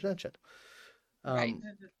were a clinician. Right.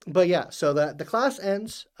 But yeah, so the class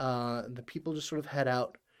ends. The people just sort of head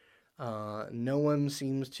out. No one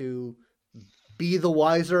seems to be the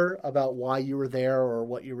wiser about why you were there or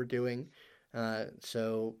what you were doing.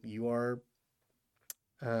 So you are.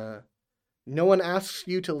 No one asks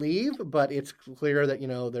you to leave, but it's clear that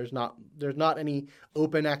there's not any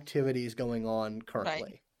open activities going on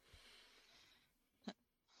currently.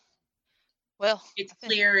 Well, It's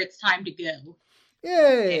clear it's time to go.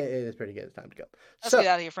 Yeah, it is pretty good. It's time to go. Let's get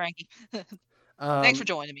out of here, Frankie. Thanks for Um,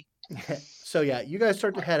 joining me. So yeah, you guys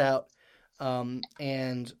start to head out,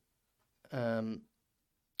 and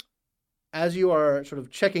as you are sort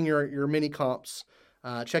of checking your mini comps,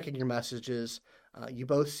 checking your messages, you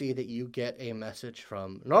both see that you get a message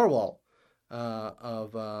from Narwhal.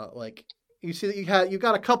 You see that you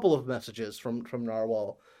got a couple of messages from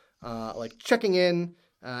Narwhal, like checking in,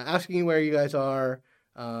 asking you where you guys are,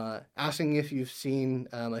 asking if you've seen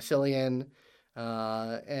Massilian,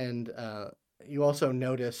 and you also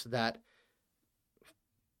notice that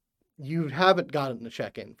you haven't gotten a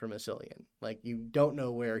check-in from Massilian. Like you don't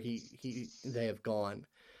know where they have gone.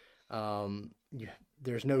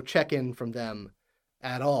 There's no check-in from them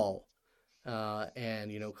at all.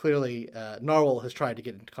 And clearly Narwhal has tried to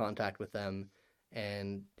get into contact with them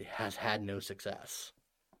and has had no success.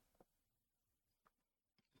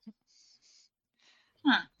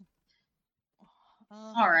 Huh.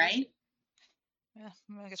 All right. Yeah,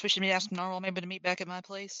 I guess we should be asking Narwhal maybe to meet back at my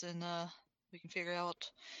place, and we can figure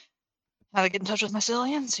out how to get in touch with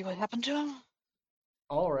Massilian, see what happened to him.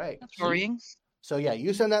 All right. That's worrying. So yeah,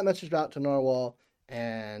 you send that message out to Narwhal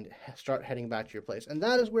and start heading back to your place. And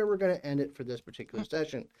that is where we're going to end it for this particular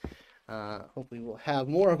session. Hopefully we'll have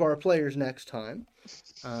more of our players next time.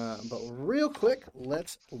 But real quick,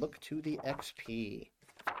 let's look to the XP.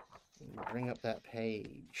 Bring up that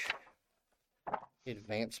page.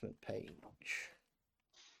 Advancement page.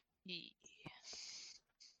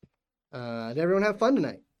 Did everyone have fun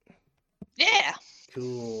tonight? Yeah.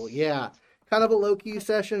 Cool. Yeah. Kind of a low-key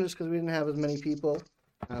session just because we didn't have as many people.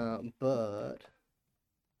 But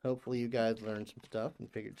hopefully you guys learned some stuff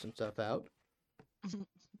and figured some stuff out.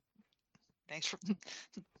 Thanks for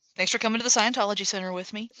coming to the Scientology Center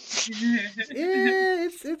with me. Yeah,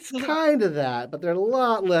 it's kind of that, but they're a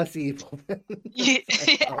lot less evil than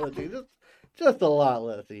Scientology. Just a lot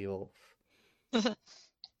less evil.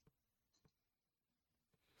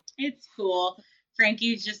 It's cool.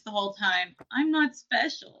 Frankie's just the whole time, I'm not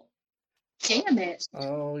special. Damn it.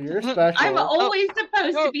 Oh, you're special. I'm always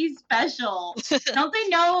supposed to be special. Don't they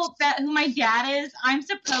know that who my dad is? I'm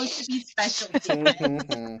supposed to be special.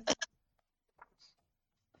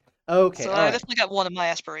 Okay. So I definitely got one of my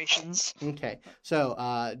aspirations. Okay. So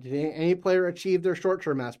did any player achieve their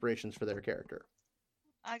short-term aspirations for their character?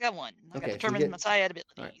 I got one. I got Okay, determined Messiah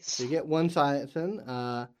abilities. All right, so you get one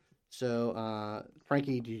Sciaton.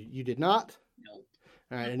 Frankie, you did not? Nope.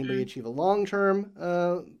 All right, anybody achieve a long-term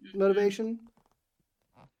motivation?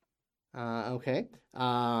 Okay.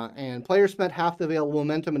 And players spent half the available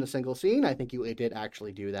momentum in a single scene. I think you did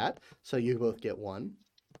actually do that. So you both get one.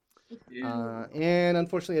 And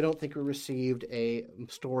unfortunately, I don't think we received a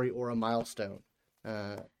story or a milestone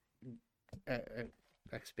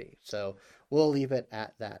XP. So we'll leave it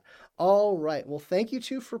at that. All right. Well, thank you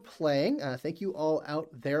two for playing. Thank you all out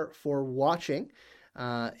there for watching.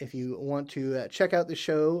 If you want to check out the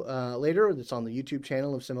show later, it's on the YouTube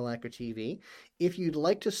channel of Simulacra TV. If you'd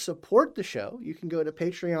like to support the show, you can go to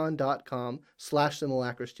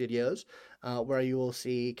patreon.com/Simulacra Studios, where you will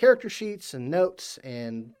see character sheets and notes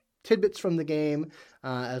and tidbits from the game,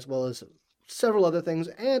 as well as several other things,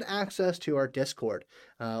 and access to our Discord,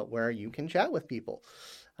 where you can chat with people.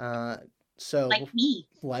 So, Like me.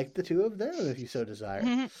 like the two of them, if you so desire.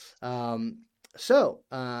 Mhm.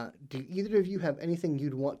 Do either of you have anything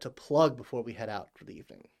you'd want to plug before we head out for the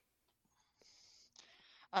evening?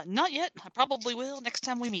 Not yet. I probably will next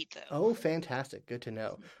time we meet, though. Oh, fantastic. Good to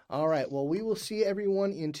know. All right. Well, we will see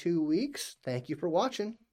everyone in 2 weeks. Thank you for watching.